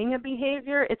doing a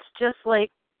behavior. It's just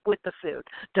with the food.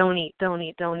 Don't eat, don't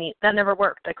eat, don't eat. That never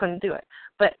worked. I couldn't do it.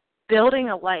 But building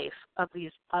a life of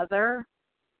these other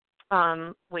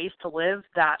ways to live,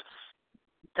 that's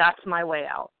my way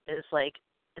out. Is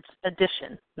it's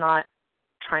addition, not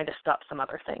trying to stop some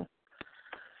other thing.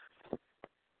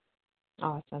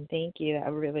 Awesome. Thank you.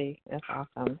 That's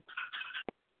awesome.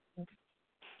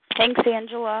 Thanks,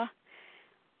 Angela.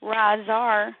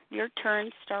 Razar, your turn.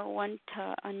 Star 1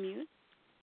 to unmute.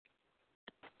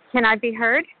 Can I be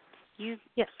heard? You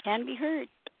can be heard.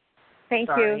 Thank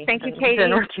Sorry. you. Thank you, Katie.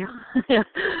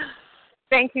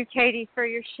 Thank you, Katie, for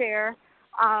your share.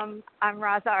 I'm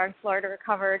Razar in Florida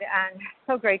Recovered, and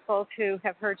so grateful to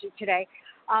have heard you today.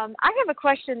 I have a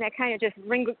question that kind of just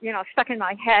stuck in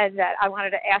my head that I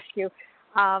wanted to ask you.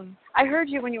 I heard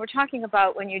you when you were talking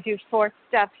about when you do 4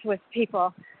 steps with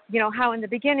people, how in the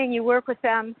beginning you work with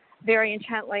them very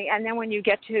intently, and then when you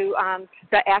get to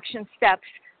the action steps,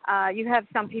 you have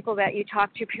some people that you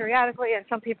talk to periodically and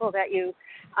some people that you,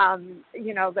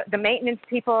 the maintenance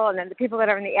people, and then the people that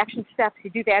are in the action steps, you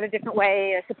do that a different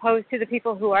way as opposed to the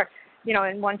people who are,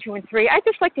 in 1, 2, and 3. I'd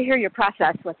just like to hear your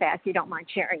process with that, if you don't mind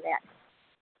sharing that.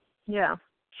 Yeah,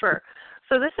 sure.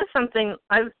 So this is something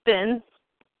I've been,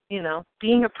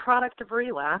 being a product of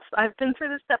relapse, I've been through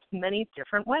the steps many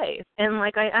different ways. And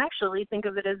I actually think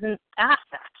of it as an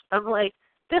asset of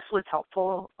this was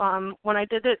helpful when I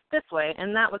did it this way,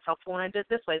 and that was helpful when I did it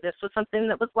this way. This was something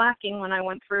that was lacking when I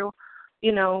went through,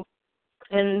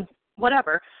 and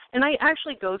whatever. And I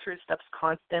actually go through steps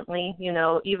constantly,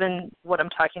 even what I'm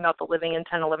talking about, the living in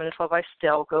 10, 11, and 12, I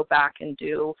still go back and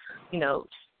do,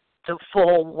 the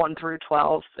full 1 through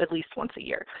 12 at least once a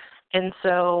year. And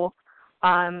so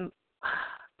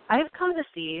I've come to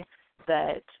see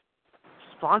that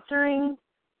sponsoring,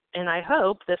 and I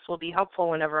hope this will be helpful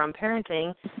whenever I'm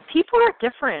parenting, people are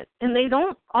different, and they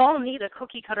don't all need a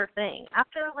cookie-cutter thing.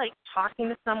 After, talking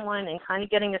to someone and kind of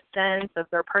getting a sense of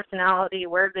their personality,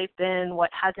 where they've been,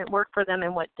 what hasn't worked for them,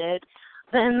 and what did,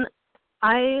 then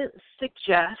I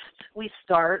suggest we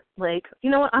start, like,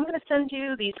 you know what, I'm going to send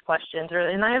you these questions,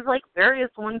 and I have, like, various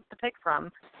ones to pick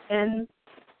from. And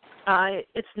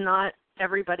it's not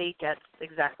everybody gets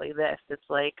exactly this. It's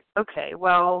like, okay,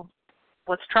 well,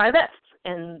 let's try this,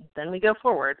 and then we go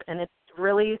forward. And it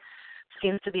really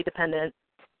seems to be dependent.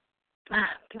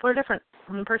 People are different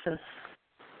from person.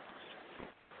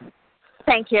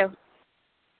 Thank you.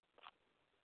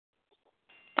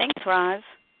 Thanks, Roz.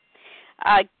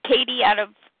 Katie, out of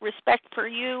respect for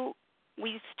you,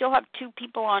 we still have 2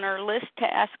 people on our list to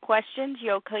ask questions.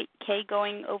 You okay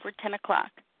going over 10 o'clock?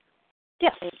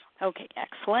 Yes. Okay,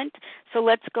 excellent. So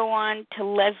let's go on to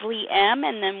Leslie M.,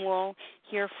 and then we'll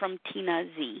hear from Tina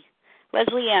Z.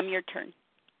 Leslie M., your turn.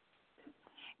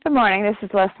 Good morning. This is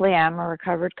Leslie M., a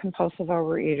recovered compulsive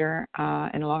overeater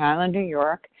in Long Island, New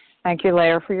York. Thank you,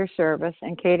 Leah, for your service.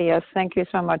 And Katie, yes, thank you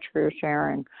so much for your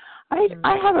sharing.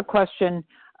 I have a question.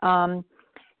 I'm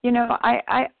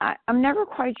never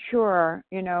quite sure,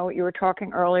 you were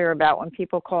talking earlier about when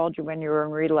people called you when you were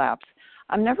in relapse.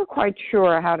 I'm never quite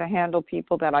sure how to handle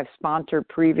people that I've sponsored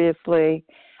previously,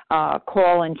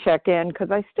 call and check in,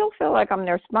 because I still feel like I'm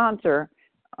their sponsor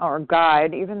or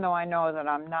guide, even though I know that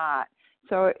I'm not.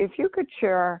 So if you could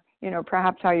share,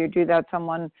 perhaps how you do that,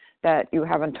 someone that you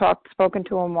haven't spoken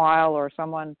to in a while, or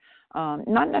someone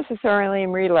not necessarily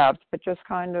in relapse, but just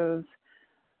kind of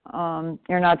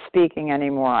you're not speaking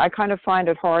anymore. I kind of find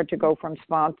it hard to go from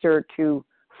sponsor to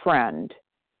friend.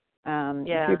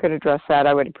 If you could address that,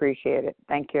 I would appreciate it.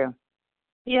 Thank you.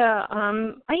 Yeah,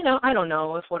 I don't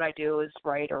know if what I do is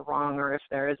right or wrong, or if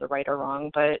there is a right or wrong,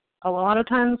 but a lot of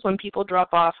times when people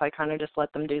drop off, I kind of just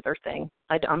let them do their thing.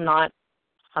 I'm not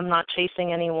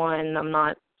chasing anyone. I'm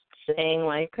not saying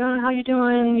like, oh, how you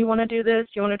doing? You want to do this?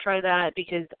 You want to try that?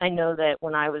 Because I know that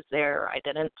when I was there, I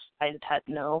had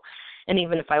no, and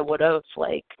even if I would have,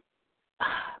 like,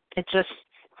 it just,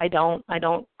 I don't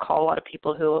call a lot of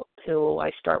people who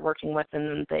I start working with and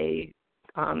then they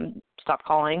stop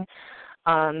calling.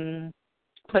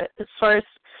 But as far as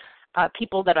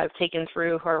people that I've taken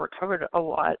through who are recovered, a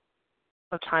lot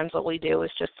of times what we do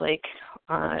is just like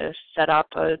set up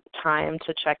a time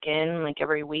to check in, like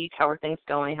every week. How are things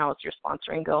going? How is your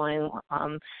sponsoring going?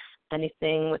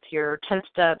 Anything with your 10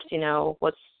 steps,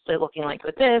 what's it looking like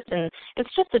with this? And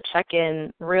it's just a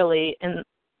check-in, really. And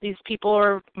these people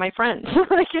are my friends.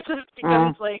 Like, it just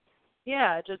becomes like,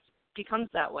 it just becomes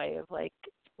that way of like,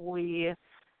 we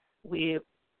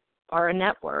are a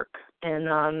network.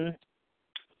 And,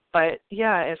 but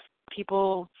yeah, if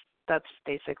people, that's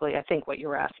basically, I think, what you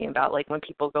were asking about. Like, when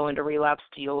people go into relapse,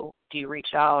 do you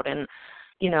reach out? And,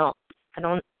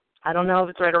 I don't know if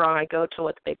it's right or wrong. I go to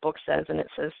what the big book says, and it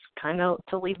says kind of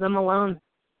to leave them alone.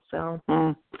 So.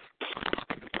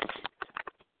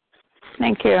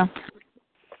 Thank you.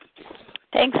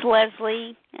 Thanks,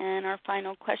 Leslie. And our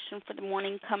final question for the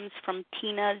morning comes from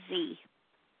Tina Z.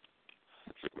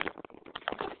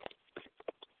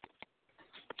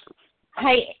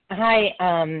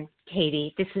 Hi,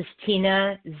 Katie. This is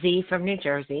Tina Z from New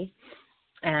Jersey,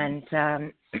 and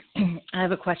I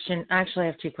have a question. Actually, I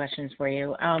have 2 questions for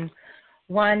you.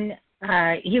 One,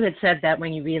 you had said that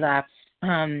when you relapsed,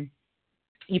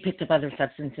 you picked up other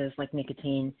substances like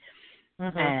nicotine,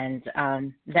 and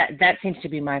that seems to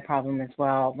be my problem as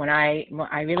well. When I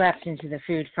relapsed into the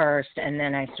food first, and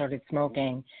then I started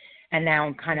smoking. And now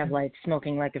I'm kind of like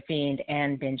smoking like a fiend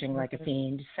and binging like a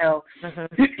fiend. So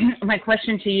my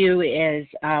question to you is,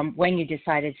 when you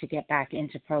decided to get back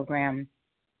into program,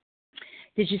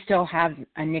 did you still have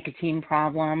a nicotine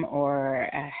problem, or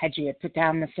had you put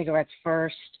down the cigarettes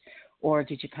first, or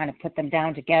did you kind of put them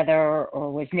down together,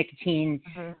 or was nicotine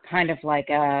kind of like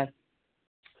a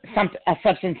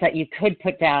substance that you could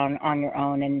put down on your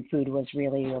own and food was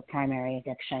really your primary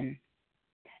addiction?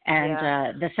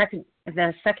 And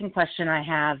the second question I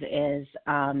have is,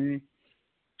 how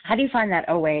do you find that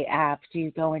OA app? Do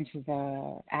you go into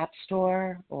the app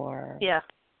store or? Yeah.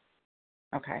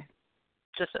 Okay.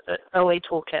 Just OA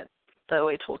Toolkit. The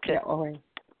OA Toolkit. Yeah, OA.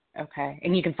 Okay.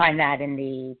 And you can find that in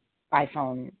the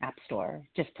iPhone app store.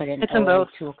 Just put in it's OA in both.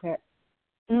 Toolkit.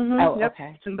 Oh, yep.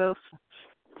 Okay. It's in both.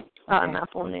 Okay.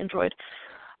 Apple and Android.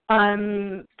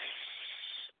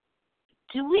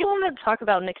 Do we want to talk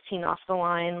about nicotine off the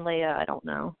line, Leah? I don't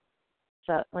know. Is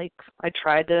that like, I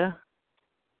tried to?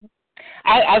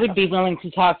 I would be willing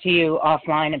to talk to you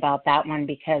offline about that one,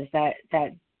 because that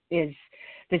is,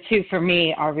 the two for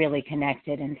me are really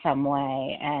connected in some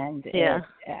way, and if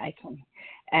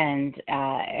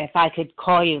I could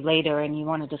call you later and you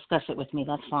want to discuss it with me,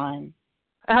 that's fine.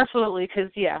 Absolutely,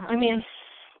 because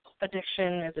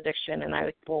addiction is addiction, and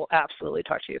I will absolutely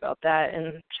talk to you about that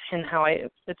and how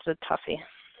it's a toughie.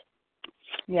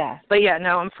 Yeah. But yeah,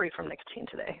 no, I'm free from nicotine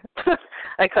today.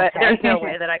 I could. Okay. There's no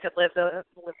way that I could live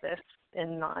this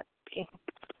and not be.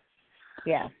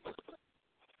 Yeah.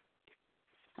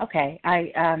 Okay.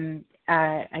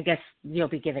 I guess you'll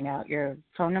be giving out your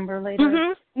phone number later.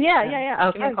 Mm-hmm. Yeah.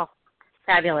 Okay. Give me a call.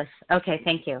 Fabulous. Okay.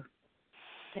 Thank you.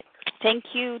 Thank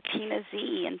you, Tina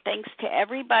Z, and thanks to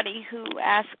everybody who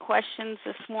asked questions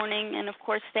this morning. And, of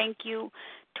course, thank you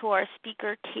to our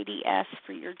speaker, Katie S.,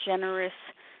 for your generous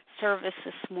service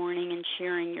this morning and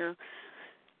sharing your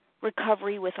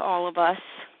recovery with all of us.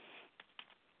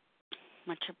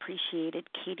 Much appreciated,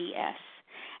 Katie S.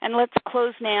 And let's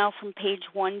close now from page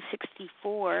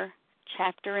 164,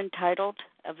 chapter entitled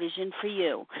A Vision for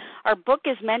You. Our book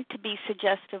is meant to be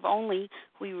suggestive only.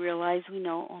 We realize we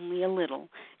know only a little.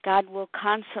 God will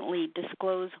constantly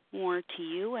disclose more to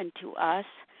you and to us.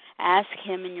 Ask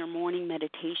him in your morning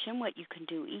meditation what you can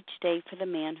do each day for the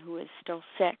man who is still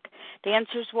sick. The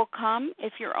answers will come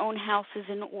if your own house is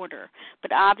in order,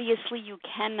 but obviously you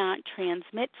cannot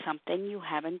transmit something you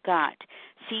haven't got.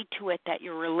 See to it that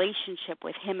your relationship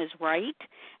with him is right,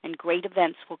 and great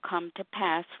events will come to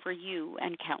pass for you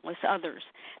and countless others.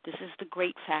 This is the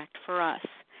great fact for us.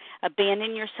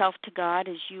 Abandon yourself to God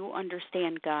as you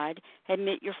understand God.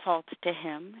 Admit your faults to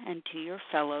him and to your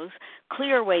fellows.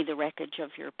 Clear away the wreckage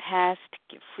of your past.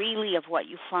 Give freely of what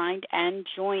you find and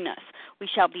join us. We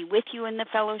shall be with you in the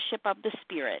fellowship of the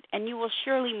Spirit, and you will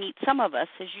surely meet some of us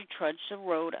as you trudge the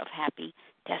road of happy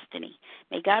destiny.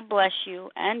 May God bless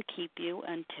you and keep you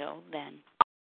until then.